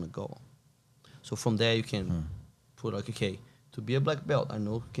where you want to go. So from there you can put like, okay, to be a black belt, I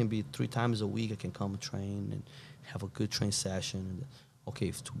know it can be 3 times a week. I can come and train and have a good train session. And okay,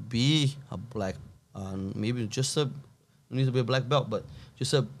 if to be a black, maybe just you need to be a black belt, but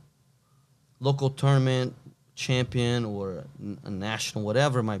just a local tournament champion or a national,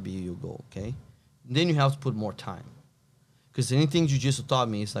 whatever it might be your goal, okay? Then you have to put more time. Because anything jiu-jitsu taught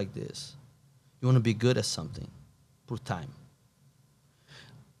me is like this. You want to be good at something, put time.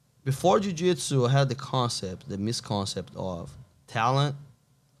 Before jiu-jitsu, I had the misconcept of talent.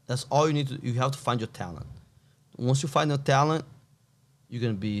 That's all you need to, you have to find your talent. Once you find your talent,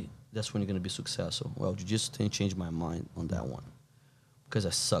 that's when you're going to be successful. Well, jiu-jitsu didn't change my mind on that one. Because I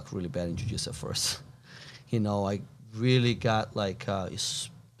sucked really bad in jiu-jitsu at first. I really got like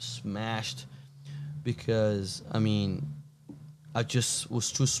smashed because, I just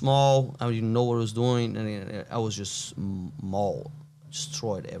was too small. I didn't know what I was doing, and I was just mauled,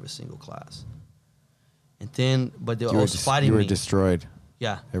 destroyed every single class. And then, but they were also fighting me. You were destroyed.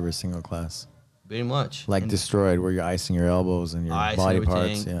 Yeah. Every single class. Very much. Like destroyed, where you're icing your elbows and your body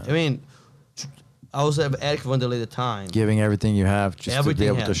parts. Yeah. I was at Eric Vanderlei at the time. Giving everything you have just to be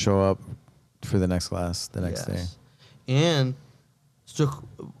able to show up for the next class, the next day. And so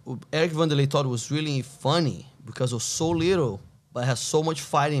Eric Vanderlei thought it was really funny because I was so little, but I had so much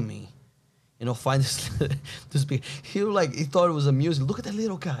fight in me. Find this big. He thought it was amusing. Look at that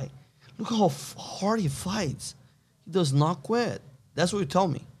little guy. Look how hard he fights. He does not quit. That's what he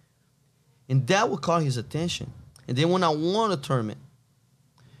told me. And that would call his attention. And then when I won a tournament,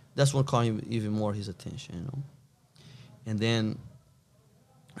 that's what caught him even more his attention, And then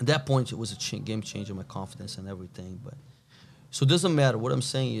at that point, it was a game changer, my confidence and everything. But so it doesn't matter. What I'm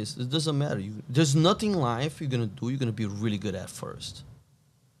saying is, it doesn't matter. There's nothing in life you're going to do you're going to be really good at first.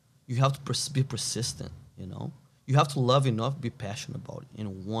 You have to be persistent, You have to love enough, be passionate about it,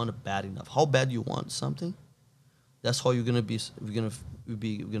 and want it bad enough. How bad you want something, that's how you're going to be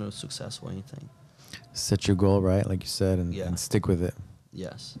successful at anything. Set your goal, right, like you said, and stick with it.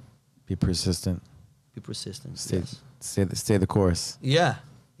 Yes. Be persistent. Be persistent. Stay the course. Yeah,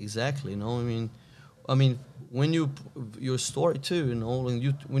 exactly. When your story too,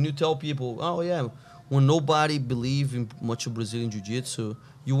 when you tell people, oh yeah, when nobody believed in much of Brazilian jiu-jitsu,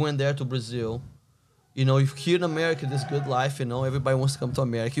 you went there to Brazil. If here in America, this good life, everybody wants to come to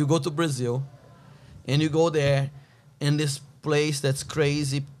America. You go to Brazil, and you go there, in this place that's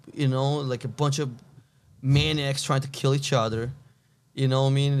crazy, like a bunch of maniacs trying to kill each other. It's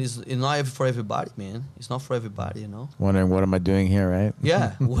not for everybody, man. It's not for everybody, Wondering what am I doing here, right?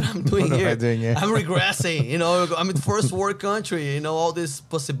 Yeah, what I'm doing here. I'm regressing, I'm in first world country, all these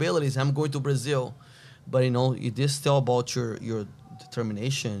possibilities. I'm going to Brazil. But, it is still about your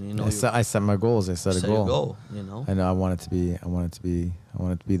determination, I set my goals. I set a goal. I know I want it to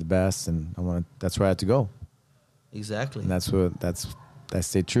be the best, and that's where I had to go. Exactly. And I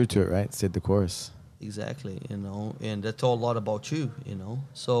stayed true to it, right? Stayed the course. Exactly, and that told a lot about you,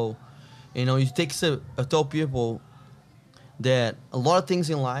 So, I tell people that a lot of things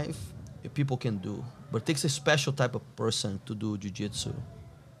in life people can do, but it takes a special type of person to do jiu-jitsu,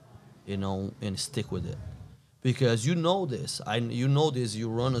 and stick with it. Because you know this, you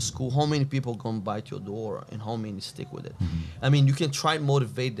run a school, how many people come by to your door and how many stick with it? Mm-hmm. You can try and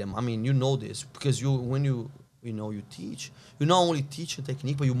motivate them. This because when you teach, you're not only teaching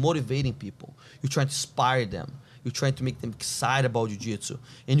technique, but you're motivating people. You're trying to inspire them. You're trying to make them excited about jiu-jitsu.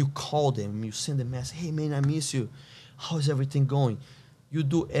 And you call them, you send them a message, hey man, I miss you. How is everything going? You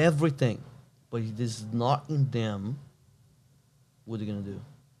do everything, but it is not in them. What are they going to do?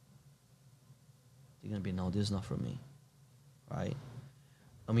 They're going to be, no, this is not for me, right?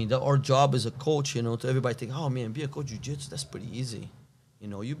 Our job as a coach, to everybody think, oh man, be a coach jiu-jitsu, that's pretty easy.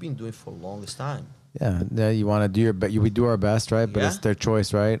 You've been doing it for the longest time. Yeah, you want to do your best. We do our best, right? But it's their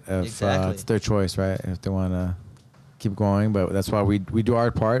choice, right? Exactly. It's their choice, right? If they want to keep going, but that's why we do our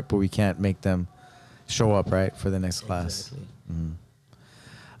part, but we can't make them show up, right, for the next class. Exactly.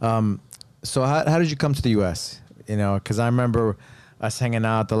 Mm-hmm. So how did you come to the U.S.? Because I remember us hanging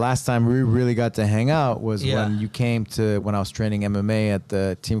out. The last time we really got to hang out was when you came when I was training MMA at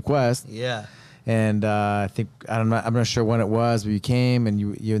the Team Quest. Yeah. And I'm not sure when it was, but you came and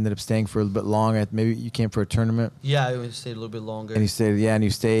you ended up staying for a little bit longer. Maybe you came for a tournament. Yeah, I stayed a little bit longer. And you stayed.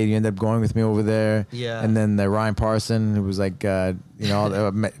 You ended up going with me over there. Yeah. And then Ryan Parson, who was like, the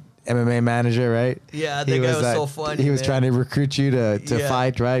MMA manager, right? Yeah, that guy was so funny. He was trying to recruit you to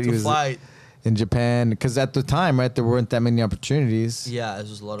fight, right? To fight. in Japan, because at the time, right, there weren't that many opportunities. Yeah, there's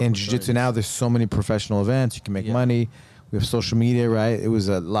just a lot of In jiu-jitsu now, there's so many professional events. You can make money. We have social media, right? It was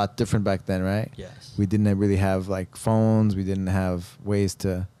a lot different back then, right? Yes. We didn't really have like phones. We didn't have ways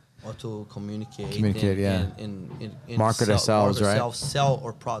to or to communicate, and market ourselves, right? Sell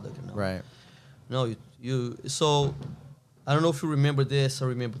our product, you know? Right. No, you. So I don't know if you remember this. I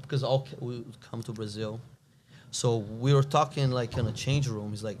remember because we would come to Brazil. So we were talking like in a change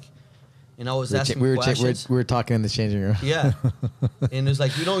room. It's like, and I was asking questions. We were talking in the changing room. Yeah, and it's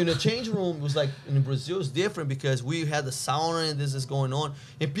like, in the change room, it was like in Brazil it's different because we had the sauna and this is going on,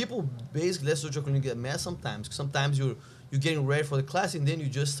 and people basically, that's what you're going to get mad sometimes. Sometimes you're getting ready for the class and then you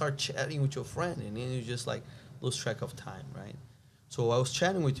just start chatting with your friend and then you just like lose track of time, right? So I was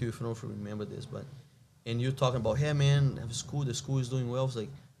chatting with you, if you don't remember this, and you're talking about, hey man, I have school, the school is doing well. I was like,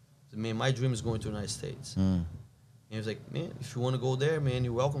 man, my dream is going to the United States. And he was like, man, if you want to go there, man,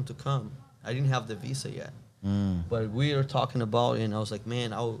 you're welcome to come. I didn't have the visa yet. But we were talking about it, and I was like,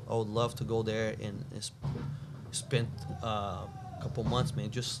 man, I would love to go there and spend a couple months,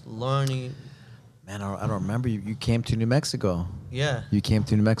 man, just learning. Man, I don't remember. You came to New Mexico. Yeah. You came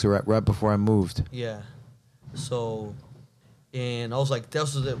to New Mexico right before I moved. Yeah. So, and I was like,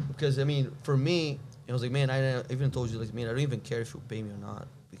 that's because, I mean, for me, I was like, man, I even told you, like, man, I don't even care if you pay me or not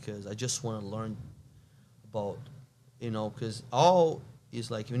because I just want to learn about, because all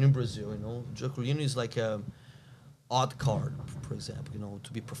is like, even in Brazil, Jacuelino is like a odd card, for example,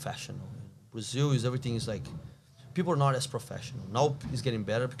 to be professional. Brazil is everything is like, people are not as professional. Now it's getting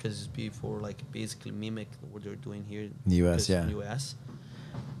better because people like basically mimic what they're doing here in the U.S., In the U.S.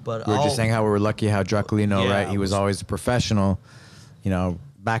 But we were just saying how we were lucky how Jacuelino, right? He was always a professional,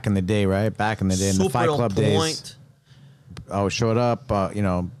 back in the day, right? Back in the day, in the Fight Club days. Oh, showed up,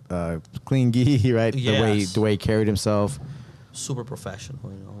 clean gi, right? Yes. The way he carried himself. Super professional,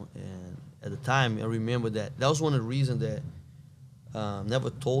 And at the time, I remember that was one of the reasons that never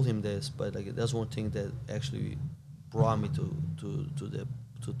told him this, but like that's one thing that actually brought me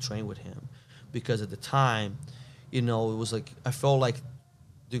to train with him, because at the time, it was like I felt like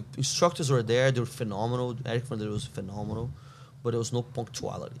the instructors were there; they were phenomenal. Eric Van Der was phenomenal, but there was no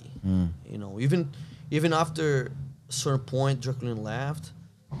punctuality. Even after a certain point, Jacuelino left.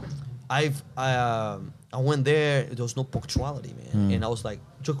 I went there was no punctuality, man. And I was like,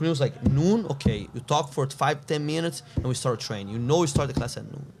 Jacuelino was like, noon, okay, you talk for 5-10 minutes and we start training. We start the class at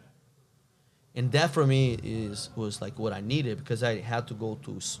noon. And that for me was like what I needed, because I had to go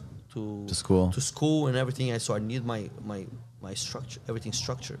to school and everything. So I need my structure, everything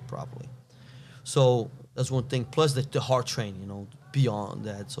structured properly. So that's one thing. Plus the hard training, beyond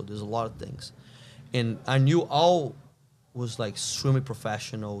that. So there's a lot of things. And I knew all was like extremely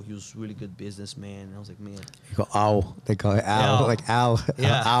professional. He was really good businessman. And I was like, man. You go ow. They call it ow. Like ow.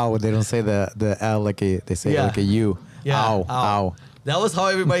 Yeah. Ow. They don't say the L like they say like a U. Yeah. Ow. That was how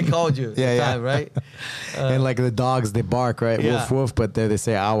everybody called you at the time, right? And like the dogs, they bark, right? Yeah. Woof, woof, but they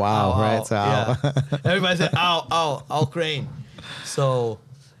say ow, right? So ow. Yeah. Everybody said ow, Crane. So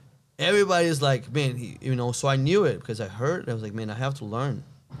everybody's like, man, so I knew it because I heard. I was like, man, I have to learn.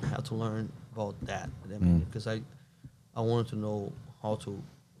 About that. Because I wanted to know how to,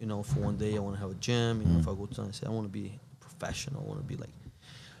 for one day I want to have a gym. If I go to I say I want to be professional. I want to be like.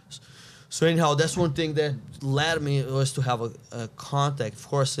 So anyhow, that's one thing that led me was to have a contact. Of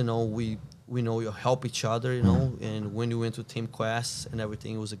course, we know you help each other, And when you went to Team Quest and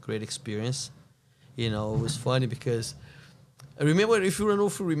everything, it was a great experience. It was funny because I remember, if you don't know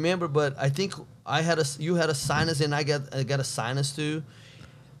if you remember, but I think you had a sinus and I got a sinus too.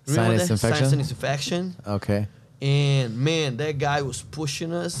 Sinus infection? Sinus infection. Okay. And man, that guy was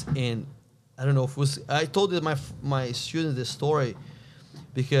pushing us, and I don't know if it was. I told my students this story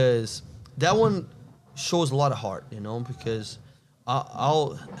because that one shows a lot of heart, because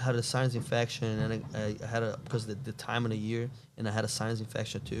I had a sinus infection, and I had because of the time of the year, and I had a sinus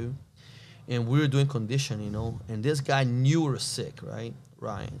infection too, and we were doing conditioning, and this guy knew we were sick, right,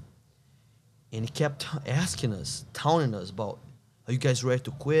 Ryan, and he kept asking us, taunting us about, are you guys ready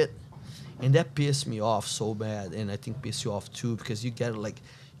to quit? And that pissed me off so bad, and I think pissed you off too, because you get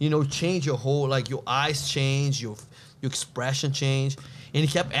change your whole, like your eyes change, your expression change, and he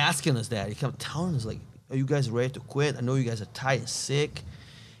kept asking us that. He kept telling us like, "Are you guys ready to quit? I know you guys are tired and sick."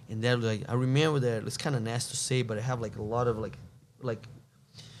 And that I remember that it's kind of nasty to say, but I have like a lot of like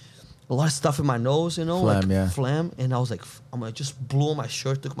a lot of stuff in my nose, phlegm, phlegm, and I was like, I'm gonna just blow my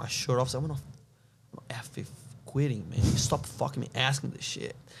shirt, took my shirt off, so I'm gonna F quitting, man. Stop fucking me asking this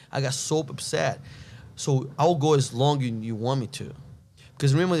shit. I got so upset. So I'll go as long as you want me to.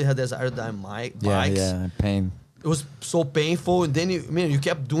 Because remember they had this Aerodyne bikes? Yeah, pain. it was so painful. And then you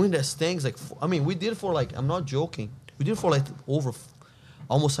kept doing these things. Like, I mean, we did for like, I'm not joking. We did for like over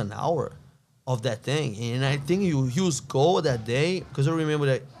almost an hour of that thing. And I think he was goal that day, because I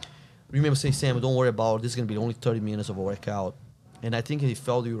remember saying, Sam, don't worry about it. This is going to be only 30 minutes of a workout. And I think he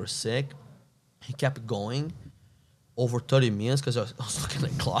felt you were sick. He kept going over 30 minutes because I was looking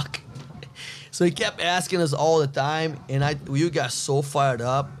at the clock. So he kept asking us all the time. And you got so fired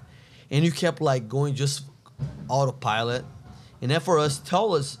up. And you kept like going just autopilot. And then for us,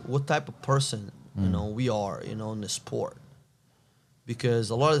 tell us what type of person, we are, in the sport. Because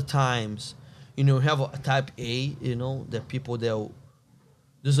a lot of the times, we have a type A, that people that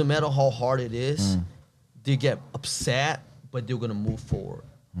doesn't matter how hard it is, they get upset, but they're gonna move forward.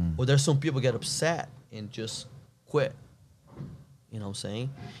 Or there's some people get upset and just quit. You know what I'm saying?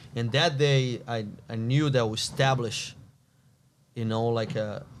 And that day, I knew that we established, like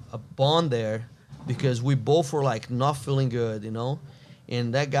a bond there, because we both were like not feeling good,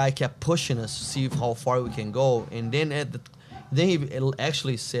 and that guy kept pushing us to see how far we can go. And then then he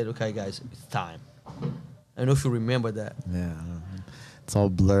actually said, "Okay, guys, it's time." I don't know if you remember that. Yeah, it's all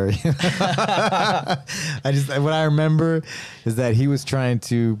blurry. What I remember is that he was trying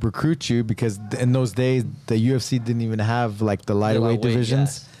to recruit you, because in those days the UFC didn't even have like the lightweight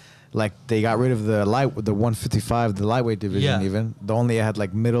divisions. Yes. Like they got rid of the 155, the lightweight division. Yeah. Even the only had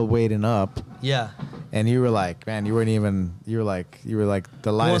like middleweight and up. Yeah. And you were like, man, you were like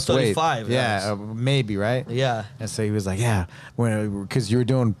the lightest weight. 135. Yeah, maybe, right? Yeah. And so he was like, yeah, because you were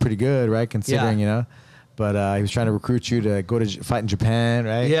doing pretty good, right? Considering, But he was trying to recruit you to go to fight in Japan,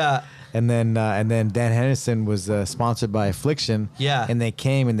 right? Yeah. And then Dan Henderson was sponsored by Affliction. Yeah. And they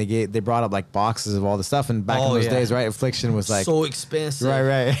came and they brought up like boxes of all the stuff. And back in those days, right, Affliction was like so expensive.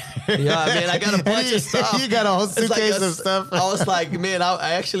 Right. Yeah, man, I got a bunch of stuff. You got a whole suitcase of stuff. I was like, man,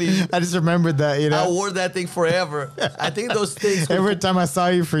 I just remembered that, I wore that thing forever. I think those things. Every time I saw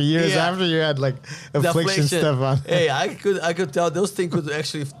you for years after, you had like Affliction stuff on. Hey, I could tell those things could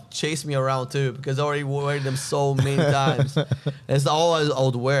actually chase me around too, because I already wore them so many times. It's all I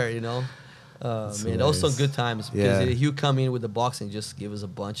would wear, man, those some good times, because he would come in with the box and just give us a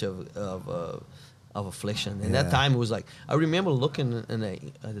bunch of Affliction. And that time it was like, I remember looking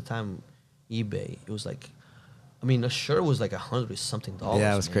at the time eBay. It was like, I mean, a shirt was like $100-something.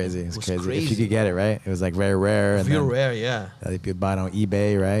 Yeah, it was crazy. It was crazy. If you could get it, right? It was like very rare. Very rare, yeah. If you buy it on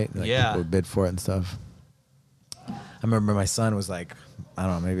eBay, right? Like people would bid for it and stuff. I remember my son was like, I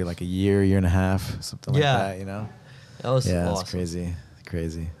don't know, maybe like a year and a half, something like that, That was awesome. That's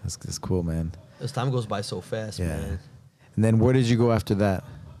crazy. That's cool, man. This time goes by so fast, man. And then where did you go after that?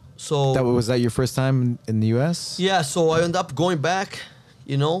 So was that your first time in the U.S.? Yeah, so I ended up going back,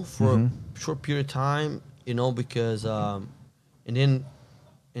 for a short period of time, because and then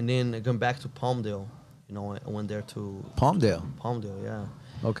going back to Palmdale, I went there to Palmdale, yeah.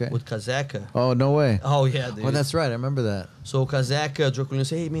 Okay. With Kazaka. Oh, no way. Oh, yeah, dude. Oh, that's right. I remember that. So Kazaka, Draculino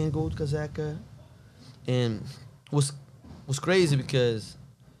said, hey, man, go to Kazaka. And it was crazy because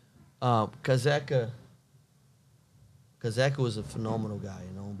Kazaka was a phenomenal guy,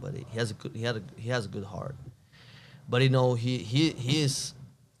 but he has a good heart. But, he's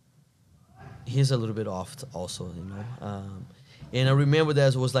a little bit off also, and I remember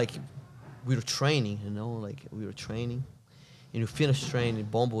that it was like we were training, and you finished training,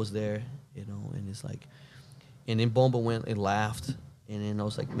 Bomba was there, and it's like, and then Bomba went and laughed, and then I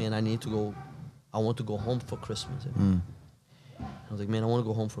was like, man, I want to go home for Christmas. I was like, man, I want to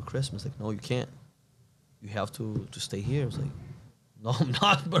go home for Christmas. Like, no, you can't. You have to stay here. I was like, no, I'm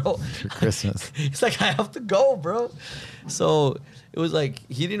not, bro. For Christmas. It's like, I have to go, bro. So it was like,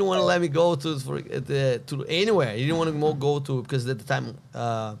 he didn't want to let me go to anywhere. He didn't want to go to, because at the time,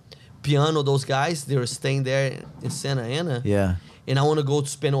 Piano, those guys, they were staying there in Santa Ana. Yeah. And I want to go to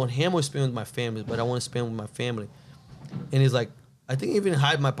spend on him or spend with my family, but I want to spend with my family. And he's like, I think he even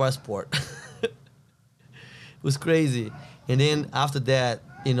hide my passport. It was crazy. And then after that,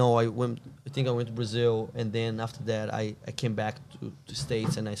 I think I went to Brazil, and then after that, I came back to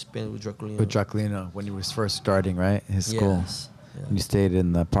States, and I spent with Draculino. With Draculino, when you was first starting, right? His school. Yes. Yeah. You stayed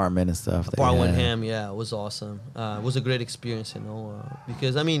in the apartment and stuff. Apartment with him, it was awesome. It was a great experience,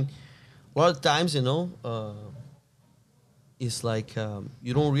 because, I mean, a lot of times, it's like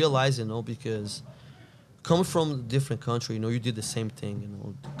you don't realize, because coming from a different country, you did the same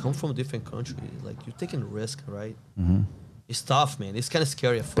thing, come from a different country, like you're taking a risk, right? Mm-hmm. It's tough, man. It's kind of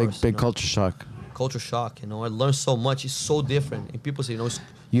scary at first. Big culture shock. Culture shock, I learned so much. It's so different. And people say, it's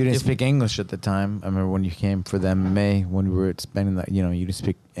you didn't speak English at the time. I remember when you came for the MMA, when we were spending that, you didn't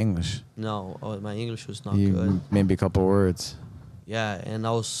speak English. No, my English was not good. Maybe a couple words. Yeah, and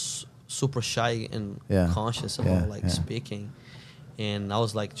I was super shy and Yeah. conscious Yeah, about like yeah. speaking, and I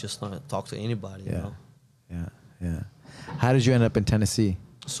was like just not talk to anybody. You Yeah. know. Yeah. Yeah. How did you end up in Tennessee?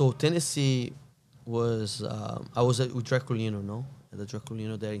 So Tennessee was I was at Draculino, no, at the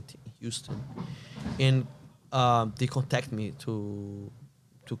Draculino there in Houston, and they contact me to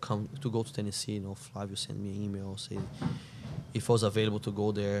come to go to Tennessee. You know, Flavio sent me an email saying if I was available to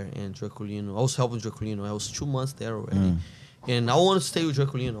go there, and Draculino. I was helping Draculino. I was 2 months there already. And I want to stay with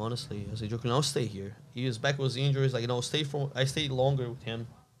Draculino, honestly. I said, Draculino, I'll stay here. His back was injured. Like, I stayed longer with him,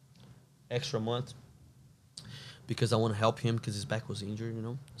 extra month, because I want to help him because his back was injured, you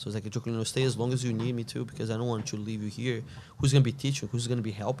know. So it's like, Draculino, stay as long as you need me to, because I don't want to leave you here. Who's going to be teaching? Who's going to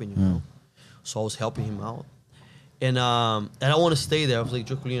be helping you, you know? So I was helping him out. And I want to stay there. I was like,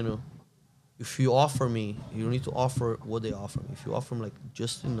 Draculino, if you offer me, you don't need to offer what they offer me. If you offer me, like,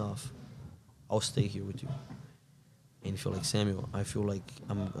 just enough, I'll stay here with you. And you feel like, Samuel, I feel like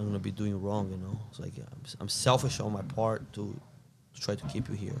I'm gonna be doing wrong, you know. It's like I'm selfish on my part to try to keep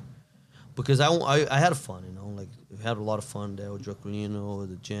you here, because I had fun, you know. Like, we had a lot of fun there with Draculino,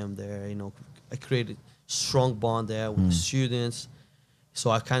 the gym there, you know. I created strong bond there with the students,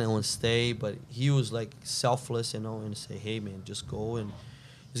 so I kind of want to stay. But he was like selfless, you know, and say, hey man, just go, and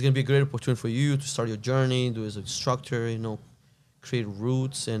it's gonna be a great opportunity for you to start your journey, do as an instructor, you know, create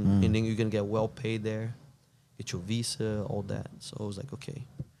roots, and then you're gonna get well paid there. Get your visa, all that. So I was like, okay.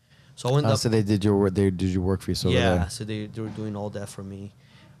 So I went up. So they did your work. They did your work for you. So Yeah. So they were doing all that for me.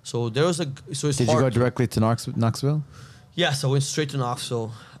 So there was so it's did you hard go directly to Knoxville? Yeah. So I went straight to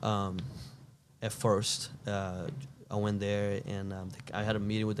Knoxville. At first, I went there, and I had a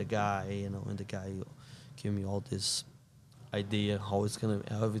meeting with the guy, you know, and the guy gave me all this idea how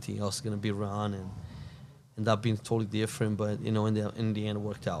everything else is gonna be run, and that being totally different. But you know, in the end, it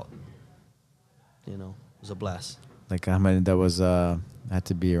worked out. You know. It was a blast. Like, how many? That was had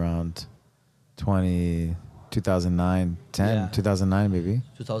to be around 2009, 10, Yeah. 2009 maybe.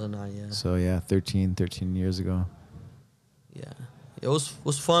 2009, yeah. So yeah, 13 years ago. Yeah, it was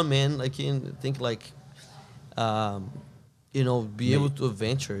fun, man. Like, you think like, you know, be able to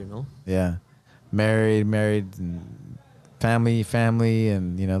adventure, you know. Yeah, married, and family,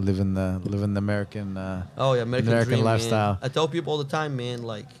 and you know, living the American. Oh yeah, American dream, lifestyle. Man. I tell people all the time, man.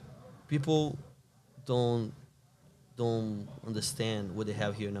 Like, people don't understand what they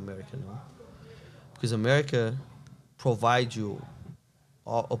have here in America, you know? Because America provides you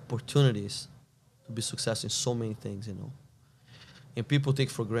all opportunities to be successful in so many things, you know, and people take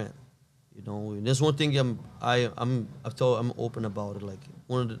for granted, you know. And there's one thing I'm open about it. Like,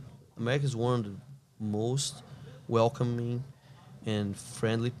 America is one of the most welcoming and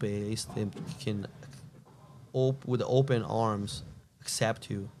friendly place that can with open arms accept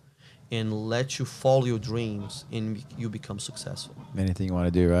you and let you follow your dreams, and you become successful. Anything you want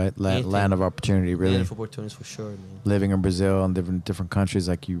to do, right? Land of opportunity, really. Land of opportunities for sure, man. Living in Brazil and different countries,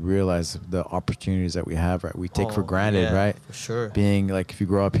 like, you realize the opportunities that we have, right? We take for granted, yeah, right? For sure. Being like, if you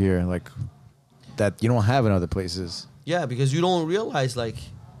grow up here, like, that you don't have in other places. Yeah, because you don't realize like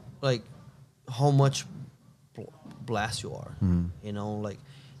how much blessed you are. You know, like,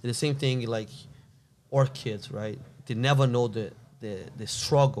 the same thing, like, our kids, right? They never know the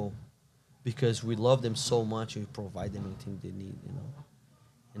struggle, because we love them so much and we provide them anything they need, you know.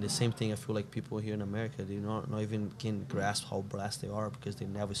 And the same thing, I feel like people here in America, they not even can grasp how blessed they are, because they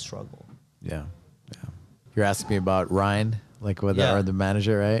never struggle. Yeah. You're asking me about Ryan, like, or the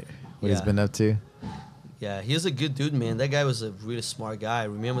manager, right? What he's Yeah. been up to. Yeah, he's a good dude, man. That guy was a really smart guy. I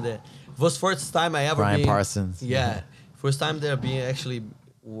remember that it was first time I ever Ryan Parsons. Yeah, first time there being actually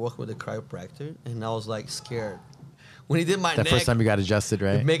working with a chiropractor, and I was like scared. When he did my The neck, first time you got adjusted,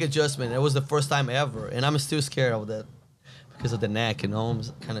 right? make adjustment. That was the first time ever, and I'm still scared of that because of the neck. You know, I'm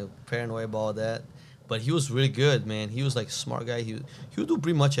kind of paranoid about that. But he was really good, man. He was like a smart guy. He would do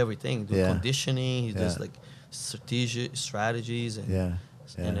pretty much everything. Do conditioning. He does like strategies and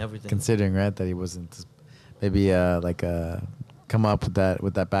everything. Considering, right, that he wasn't maybe come up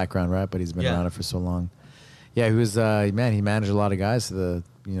with that background, right? But he's been around it for so long. Yeah, he was he managed a lot of guys to the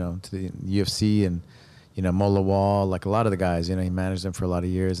UFC, and Mola Wall, like a lot of the guys, he managed them for a lot of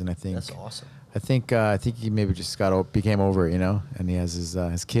years, and I think that's awesome. I think he maybe just became over it, and he has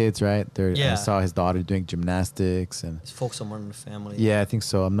his kids, right? I saw his daughter doing gymnastics, and he's focused on running the family. Yeah, I think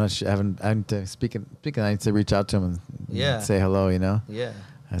so. I'm not sure. I haven't speaking. I need to reach out to him and say hello. Yeah.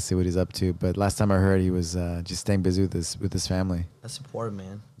 I see what he's up to. But last time I heard, he was just staying busy with his family. That's important,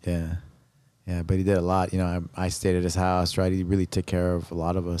 man. Yeah. But he did a lot. I stayed at his house, right? He really took care of a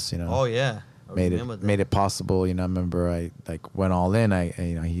lot of us. Oh yeah. Made it possible. I remember I went all in.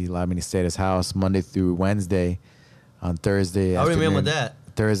 He allowed me to stay at his house Monday through Wednesday. On Thursday, I remember that.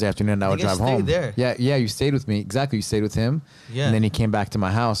 Thursday afternoon, I would think I drive home. stayed there. Yeah, you stayed with me. Exactly, you stayed with him. Yeah. And then he came back to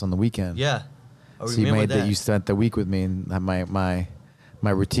my house on the weekend. Yeah, I So you remember made that. you spent the week with me and my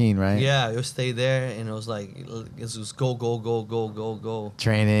routine, right? Yeah, you stay there, and it was like it was go.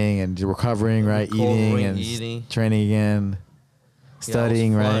 Training and recovering, right? Recovering, Eating and eating. training again.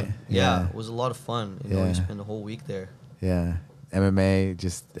 Studying, yeah, it was right? fun. Yeah, it was a lot of fun. You know, Yeah. you spend the whole week there. Yeah. MMA,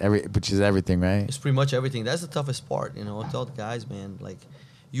 just which is everything, right? It's pretty much everything. That's the toughest part, you know. I tell the guys, man, like,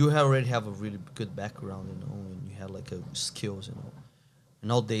 you already have a really good background, you know, and you have like skills, you know. And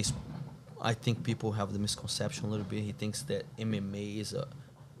nowadays, I think people have the misconception a little bit. He thinks that MMA is a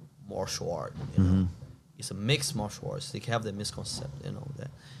martial art, you know. It's a mixed martial arts. They have that misconception, you know,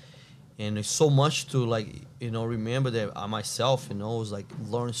 that. And there's so much to, like, you know, remember that I myself, you know, was like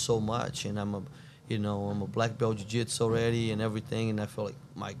learned so much, and I'm a black belt jiu-jitsu already and everything, and I feel like,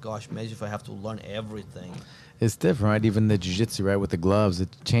 my gosh, imagine if I have to learn everything. It's different, right? Even the jiu-jitsu, right, with the gloves, it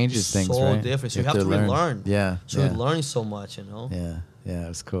changes It's things, so right? different. So you have to relearn. Yeah. So yeah. you're learning so much, you know. Yeah, it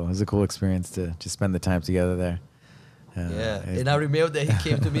was cool. It was a cool experience to just spend the time together there. Yeah, and I remember that he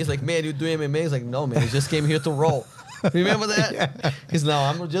came to me. He's like, "Man, you do MMA?" He's like, "No, man, I just came here to roll." Remember that? Yeah. He's no,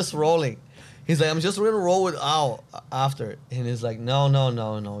 I'm just rolling. He's like, I'm just gonna roll with Al after, and he's like, no,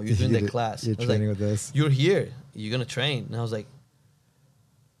 you're doing that class. You're I was training like, with us. You're here. You're gonna train, and I was like,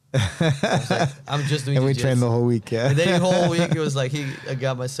 I'm just doing. And we jiu-jitsu. trained the whole week, yeah. And then the whole week, it was like I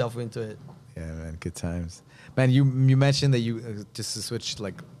got myself into it. Yeah, man, good times. Man, you mentioned that you just to switch a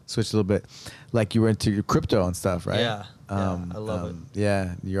little bit, like you were into your crypto and stuff, right? Yeah, I love it.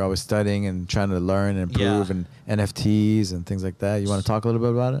 Yeah, you're always studying and trying to learn and improve, Yeah. and NFTs and things like that. You want to talk a little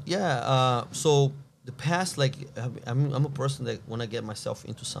bit about it? Yeah. So the past, like, I'm a person that when I get myself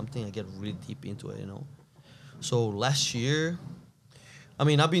into something, I get really deep into it, you know. So last year, I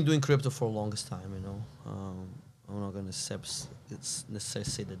mean, I've been doing crypto for the longest time, you know. I'm not gonna necessarily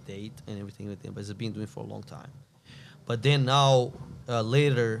say the date and everything, but it's been doing for a long time. But then now,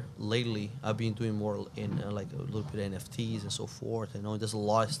 lately, I've been doing more in like a little bit of NFTs and so forth. You know, there's a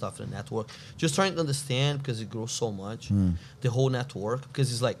lot of stuff in the network. Just trying to understand because it grows so much, the whole network. Because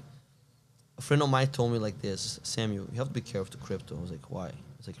it's like, a friend of mine told me like this, Samuel, you have to be careful to crypto. I was like, why?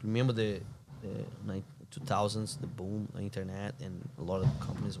 It's like, remember the 2000s, the boom, the internet, and a lot of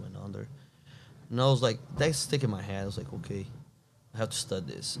companies went under. And I was like, that stick in my head. I was like, okay, I have to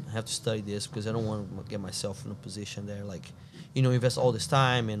study this. I have to study this because I don't want to get myself in a position there, like, you know, invest all this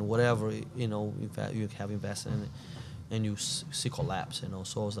time and whatever, you know, you have invested in it, and you see collapse, you know.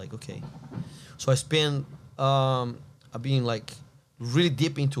 So I was like, okay. So I spent, I've been like really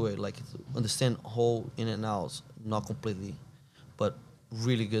deep into it, like understand whole in and outs, not completely, but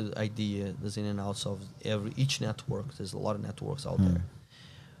really good idea. There's in and outs of each network. There's a lot of networks out there.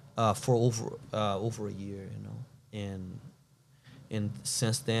 For over a year, you know, and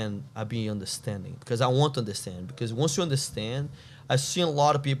since then I've been understanding because I want to understand. Because once you understand, I've seen a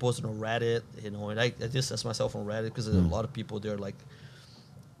lot of people on Reddit, you know, and I just ask myself on Reddit because there's a lot of people they're like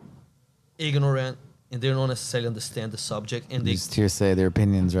ignorant and they don't necessarily understand the subject, and they Just hearsay their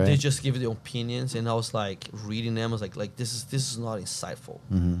opinions, right? they just give their opinions, and I was like reading them. I was like this is not insightful.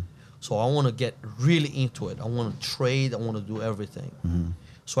 So I want to get really into it. I want to trade. I want to do everything.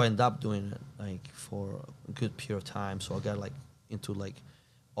 So I ended up doing it like for a good period of time. So I got like into like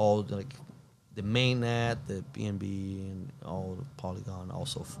all the, like the mainnet, the BNB, and all the Polygon,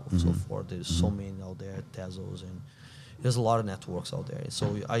 also so forth. There's so many out there, Tezos, and there's a lot of networks out there.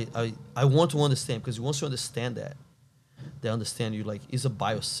 So I want to understand, because once you understand that, they understand you like it's a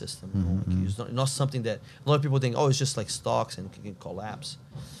biosystem. You know? Like, it's not something that a lot of people think. Oh, it's just like stocks and it can collapse.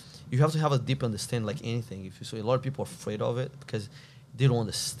 You have to have a deep understanding, like anything. If you so, a lot of people are afraid of it because they don't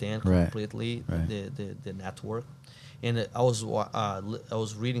understand completely the network. And I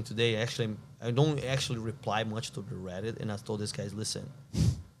was reading today. Actually, I don't actually reply much to the Reddit, and I told these guys, listen,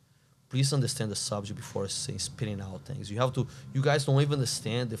 please understand the subject before spitting out things. You guys don't even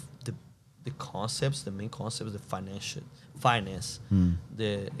understand the concepts, the main concepts, the finance,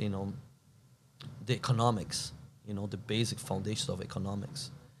 the economics, you know, the basic foundations of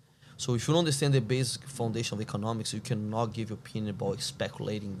economics. So if you don't understand the basic foundation of economics, you cannot give your opinion about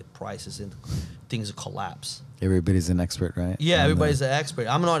speculating the prices and things collapse. Everybody's an expert, right? Yeah, everybody's an expert.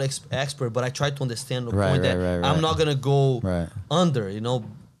 I'm not expert, but I try to understand the point that I'm not gonna go under. You know,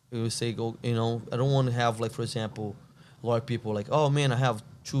 you say go. You know, I don't want to have like, for example, a lot of people like, oh man, I have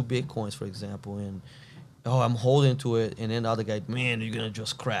 2 Bitcoins, for example, and I'm holding to it, and then the other guy, man, you're gonna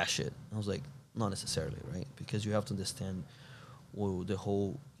just crash it. I was like, not necessarily, right? Because you have to understand the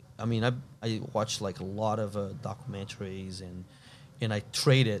whole. I mean, I watched like a lot of documentaries, and I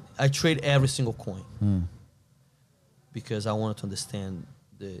trade every single coin because I wanted to understand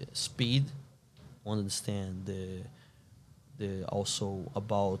the speed, understand the also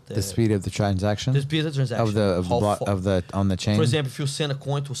about The speed of the transaction. the speed of the transaction How fa- of the on the chain. For example, if you send a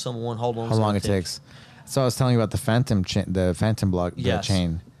coin to someone, how long? How long it takes. So I was telling you about the the Phantom block, the Yes.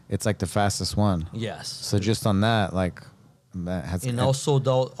 chain. It's like the fastest one. Yes. So just on that, like, that has. And also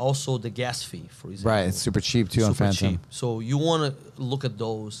the gas fee, for example. Right, it's super cheap too on Super Phantom. cheap. So you want to look at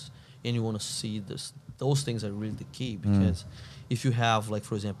those, and you want to see this. Those things are really the key, because if you have, like,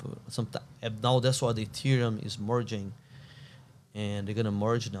 for example, now that's why the Ethereum is merging, and they're gonna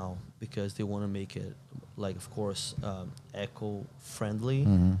merge now because they want to make it, like, of course, eco-friendly.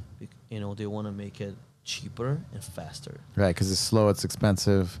 They want to make it cheaper and faster. Right, because it's slow, it's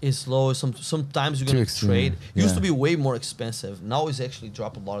expensive. It's low. Sometimes you're Too gonna extreme, trade. Used yeah. to be way more expensive. Now it's actually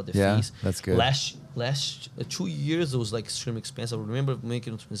dropped a lot of the Yeah, fees. that's good. Last 2 years it was like extremely expensive. I remember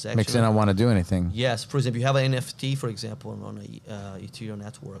making a transaction. Makes you not want to do anything. Yes, for example, you have an NFT, for example, on a Ethereum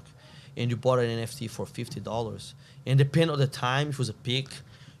network, and you bought an NFT for $50, and depending on the time, if it was a peak,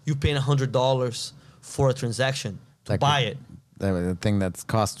 you paying $100 for a transaction to buy it. The thing that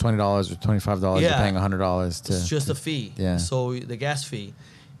costs $20 or $25, you're paying $100 to. It's just a fee. Yeah. So the gas fee.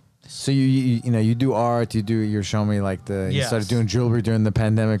 So you do art, you're showing me like you Yes. started doing jewelry during the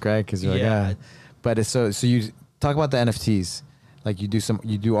pandemic, right? Because you're Yeah. like, but it's so you talk about the NFTs, like you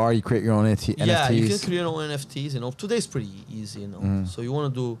do art, you create your own NFTs. Yeah, you can create your own NFTs. Today's pretty easy. So you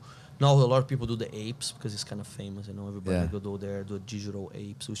want to do. Now a lot of people do the apes because it's kind of famous. Everybody go there, do digital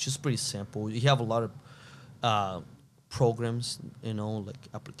apes, which is pretty simple. You have a lot of programs, like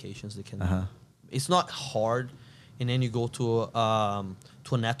applications that can. It's not hard, and then you go to a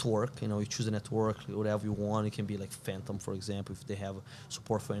network. You choose a network, whatever you want. It can be like Phantom, for example, if they have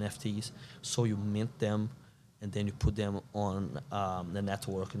support for NFTs. So you mint them, and then you put them on the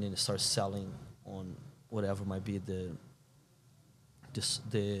network, and then you start selling on whatever might be the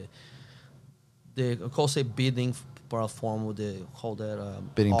call say bidding platform, with the call that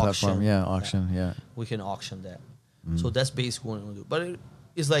bidding auction. platform, auction, yeah. We can auction that. So that's basically what we do. But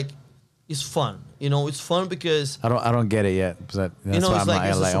it's like, it's fun. It's fun because I don't get it yet. That's why it's I'm like,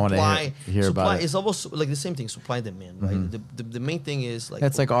 I want to hear about it. It's almost like the same thing, supply and demand, right? The main thing is like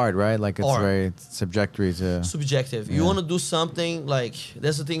It's like art, right? Like it's art. very subjective to. Subjective. You want to do something like,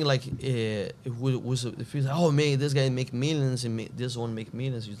 that's the thing. Like if you're like, oh man, this guy make millions and this one make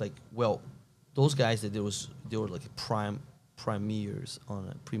millions, it's like, well, those guys that they were like premieres on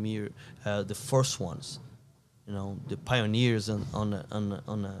a premiere, the first ones, the pioneers on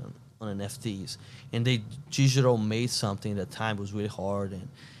NFTs, and they digital made something that time was really hard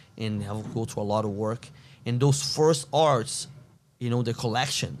and have to go through a lot of work. And those first arts, the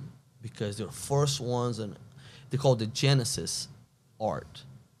collection, because they're first ones, and they call the genesis art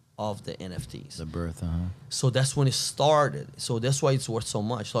of the NFTs. The birth, So that's when it started. So that's why it's worth so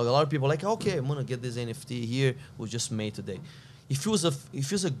much. Like a lot of people are like, okay, I'm gonna get this NFT here. It was just made today. If he was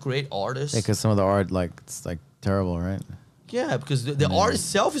a great artist, because some of the art, like, it's like terrible, right? yeah, because the art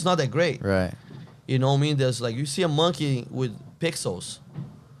itself is not that great. Right. You know what I mean? There's like, you see a monkey with pixels.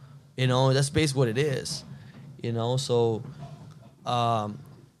 That's basically what it is. So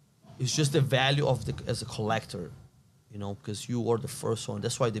it's just the value of as a collector. Because you were the first one.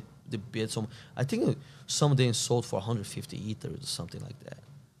 That's why they bid some. I think some of them sold for 150 ethers or something like that.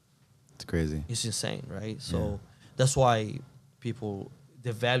 It's crazy. It's insane, right? So that's why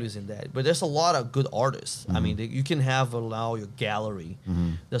the value is in that. But there's a lot of good artists. I mean, you can allow your gallery.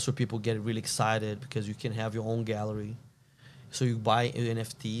 That's where people get really excited, because you can have your own gallery. So you buy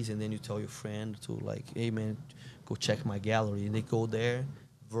NFTs, and then you tell your friend to, like, hey man, go check my gallery, and they go there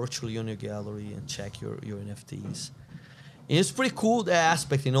virtually on your gallery and check your NFTs. And it's pretty cool, the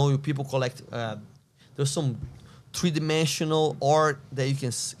aspect, people collect. There's some three-dimensional art that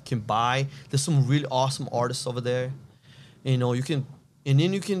you can buy. There's some really awesome artists over there. You can, and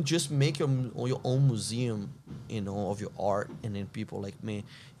then you can just make your own museum, of your art. And then people like me,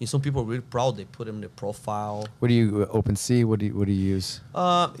 some people are really proud. They put them in their profile. What do you OpenSea? What do you use?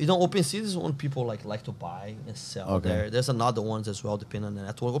 OpenSea is one people like to buy and sell. Okay. There. There's another ones as well, depending on the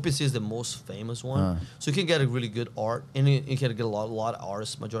network. OpenSea is the most famous one, so you can get a really good art, and you can get a lot of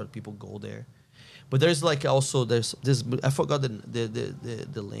artists. Majority of people go there, but there's like also there's this. I forgot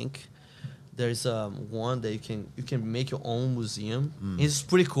the link. There's one that you can make your own museum. It's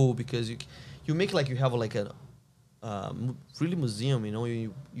pretty cool because you make like you have like a really museum.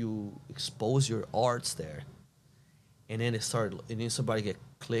 You expose your arts there, and then and then somebody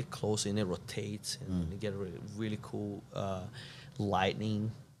click close, and it rotates, and you get really cool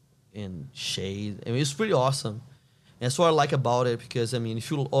lightning and shade. I mean, it's pretty awesome. And that's what I like about it, because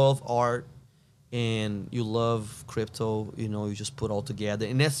if you love art, and you love crypto, you know, you just put all together,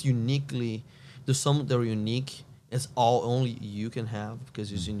 and that's uniquely. There's some that are unique. It's all only you can have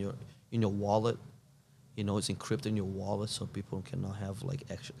because it's in your wallet. You know, it's encrypted in your wallet, so people cannot have like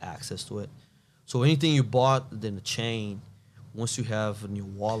extra access to it. So anything you bought in the chain, once you have in your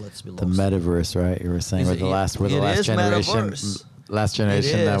wallet, The belongs to you. metaverse, right? You were saying Is we're the it last is generation, metaverse. last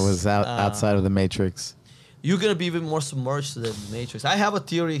generation that is. was outside of the matrix. You're gonna be even more submerged to the matrix. I have a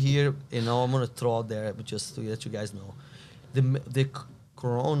theory here, you know, I'm gonna throw out there, but just to let you guys know, the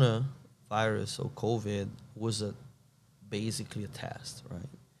corona virus or COVID was basically a test, right?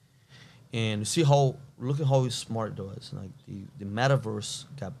 And you see how look at how smart it was. Like the metaverse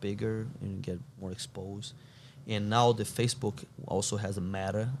got bigger and get more exposed, and now the Facebook also has a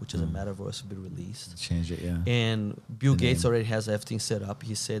Meta, which is a metaverse to be released. Change it, yeah. And Bill The Gates name. already has everything set up.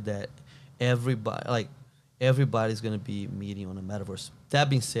 He said that everybody's gonna be meeting on the metaverse. That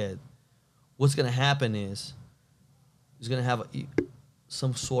being said, what's gonna happen is he's gonna have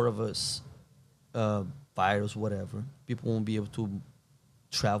some sort of virus, whatever. People won't be able to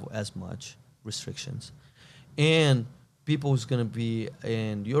travel as much, restrictions, and people is gonna be.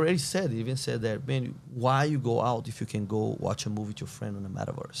 And you already said, you even said that, man. Why you go out if you can go watch a movie with your friend on the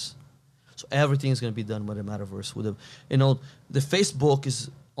metaverse? So everything is gonna be done by the metaverse. With the Facebook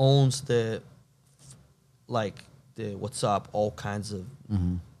owns the WhatsApp, all kinds of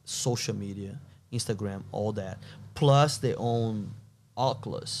social media, Instagram, all that. Plus they own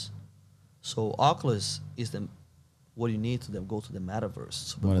Oculus. So Oculus is what you need to go to the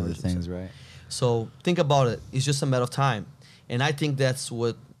metaverse. One of the things, right? So think about it. It's just a matter of time, and I think that's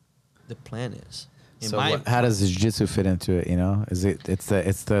what the plan is. So how does the jiu-jitsu fit into it? You know, it's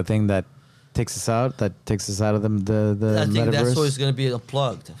the thing that takes us out of the I think metaverse? that's why it's going to be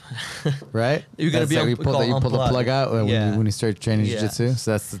unplugged. Right? You're going to be you pull the unplugged. plug out when you start training Yeah. jiu-jitsu.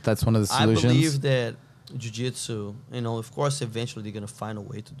 So that's one of the solutions. I believe that jiu-jitsu, of course, eventually they're going to find a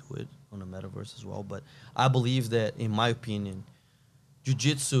way to do it on the metaverse as well. But I believe that, in my opinion,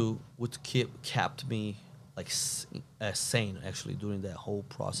 jiu-jitsu would kept me sane actually during that whole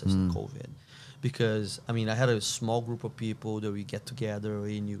process of COVID. Because, I had a small group of people that we get together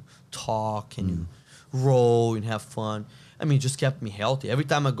and you talk and you roll and have fun. It just kept me healthy. Every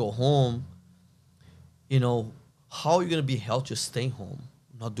time I go home, how are you going to be healthy just staying home,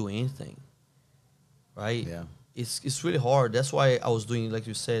 not doing anything? Right? Yeah. It's really hard. That's why I was doing, like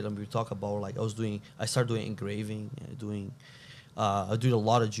you said, we talk about, I started doing engraving, I do a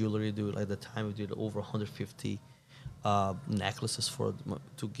lot of jewelry. At the time, we did over 150 necklaces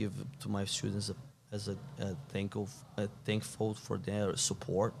to give to my students as a thankful for their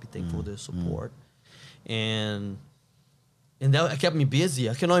support. Be thankful for their support, and that kept me busy.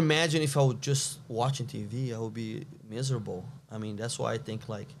 I cannot imagine if I would just watching TV, I would be miserable. That's why I think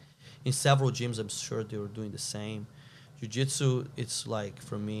in several gyms, I'm sure they were doing the same. Jiu-jitsu, it's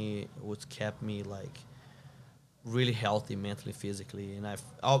for me, what kept me really healthy mentally, physically, and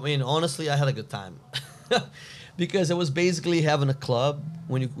honestly, I had a good time. Because it was basically having a club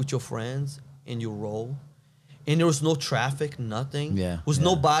with your friends and you roll, and there was no traffic, nothing. Yeah, was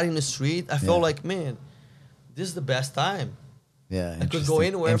nobody in the street. I felt like, man, this is the best time. Yeah, I could go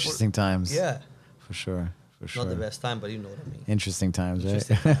anywhere. Interesting times. Yeah, for sure. Not the best time, but you know what I mean. Interesting times, right?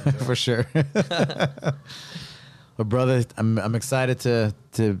 Interesting times, right? For sure. Well, brother, I'm excited to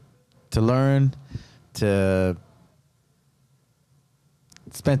learn, to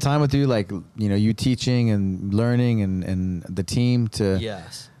spend time with you, you teaching and learning, and the team to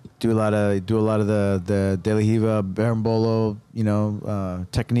Yes. do a lot of the De La Riva Berimbolo,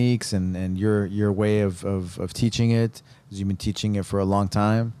 techniques and your way of teaching it, because you've been teaching it for a long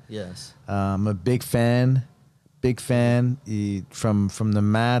time. Yes. I'm a big fan. From the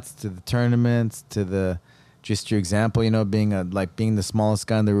mats to the tournaments to just your example, being the smallest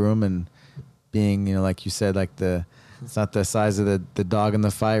guy in the room and being, like you said, it's not the size of the dog in the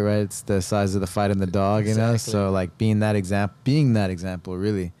fight, right? It's the size of the fight in the dog, Exactly. So being that example,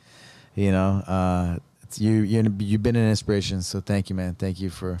 really, you've been an inspiration. So thank you, man. Thank you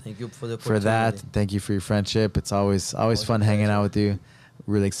for the opportunity. for that. Thank you for your friendship. It's always fun hanging out with you.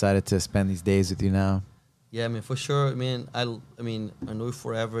 Really excited to spend these days with you now. Yeah, for sure. I know you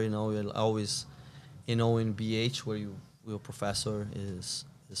forever. You'll always, in BH where your professor is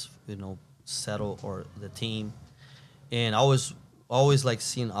settle, or the team, and I always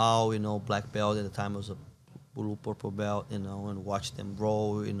seeing Al, black belt at the time. I was a blue purple belt, and watch them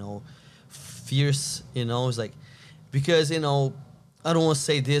roll, fierce, it's because I don't want to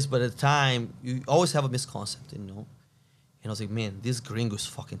say this, but at the time you always have a misconcept, and I was like, man, this gringo is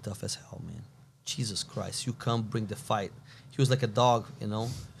fucking tough as hell, man. Jesus Christ, you come bring the fight. He was like a dog, he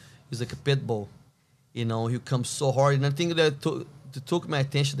was like a pit bull, You know, he comes so hard. And I think that took my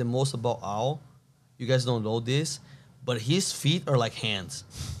attention the most about Al, you guys don't know this, but his feet are like hands.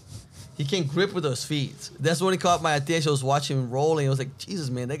 He can grip with those feet. That's when it caught my attention. I was watching him rolling. I was like, Jesus,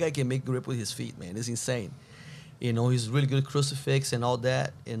 man, that guy can make grip with his feet, man. It's insane. You know, he's really good at crucifix and all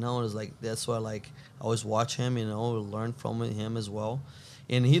that. You know, it's like that's why like I always watch him. You know, learn from him as well.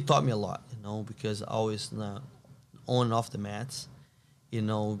 And he taught me a lot. You know, because I always on and off the mats. You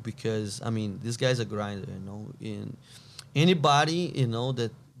know, because I mean, this guy's a grinder. You know, and anybody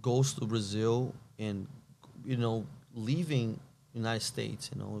that goes to Brazil and leaving United States,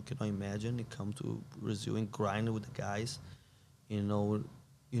 you cannot imagine they come to Brazil and grind with the guys, you know,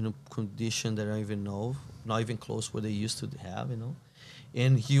 condition that I don't even know, not even close what they used to have.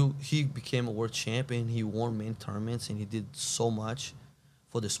 And he became a world champion. He won many tournaments and he did so much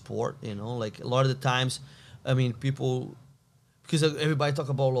for the sport. Like a lot of the times, I mean, people because everybody talk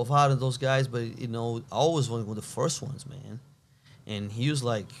about Lovato and those guys, but I always one of the first ones, man. And he was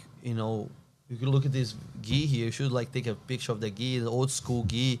like, you can look at this gi here. You should like take a picture of the gi, the old school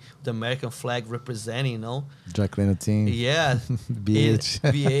gi, the American flag representing, Jacqueline team. Yeah, BH.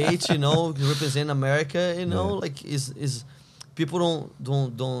 BH, represent America. Yeah. Like is people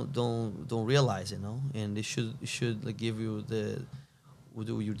don't realize, and they should like give you what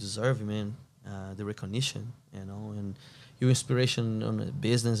you deserve, man, the recognition, and your inspiration on the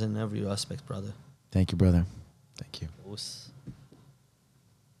business and every aspect, brother. Thank you, brother. Thank you. Os.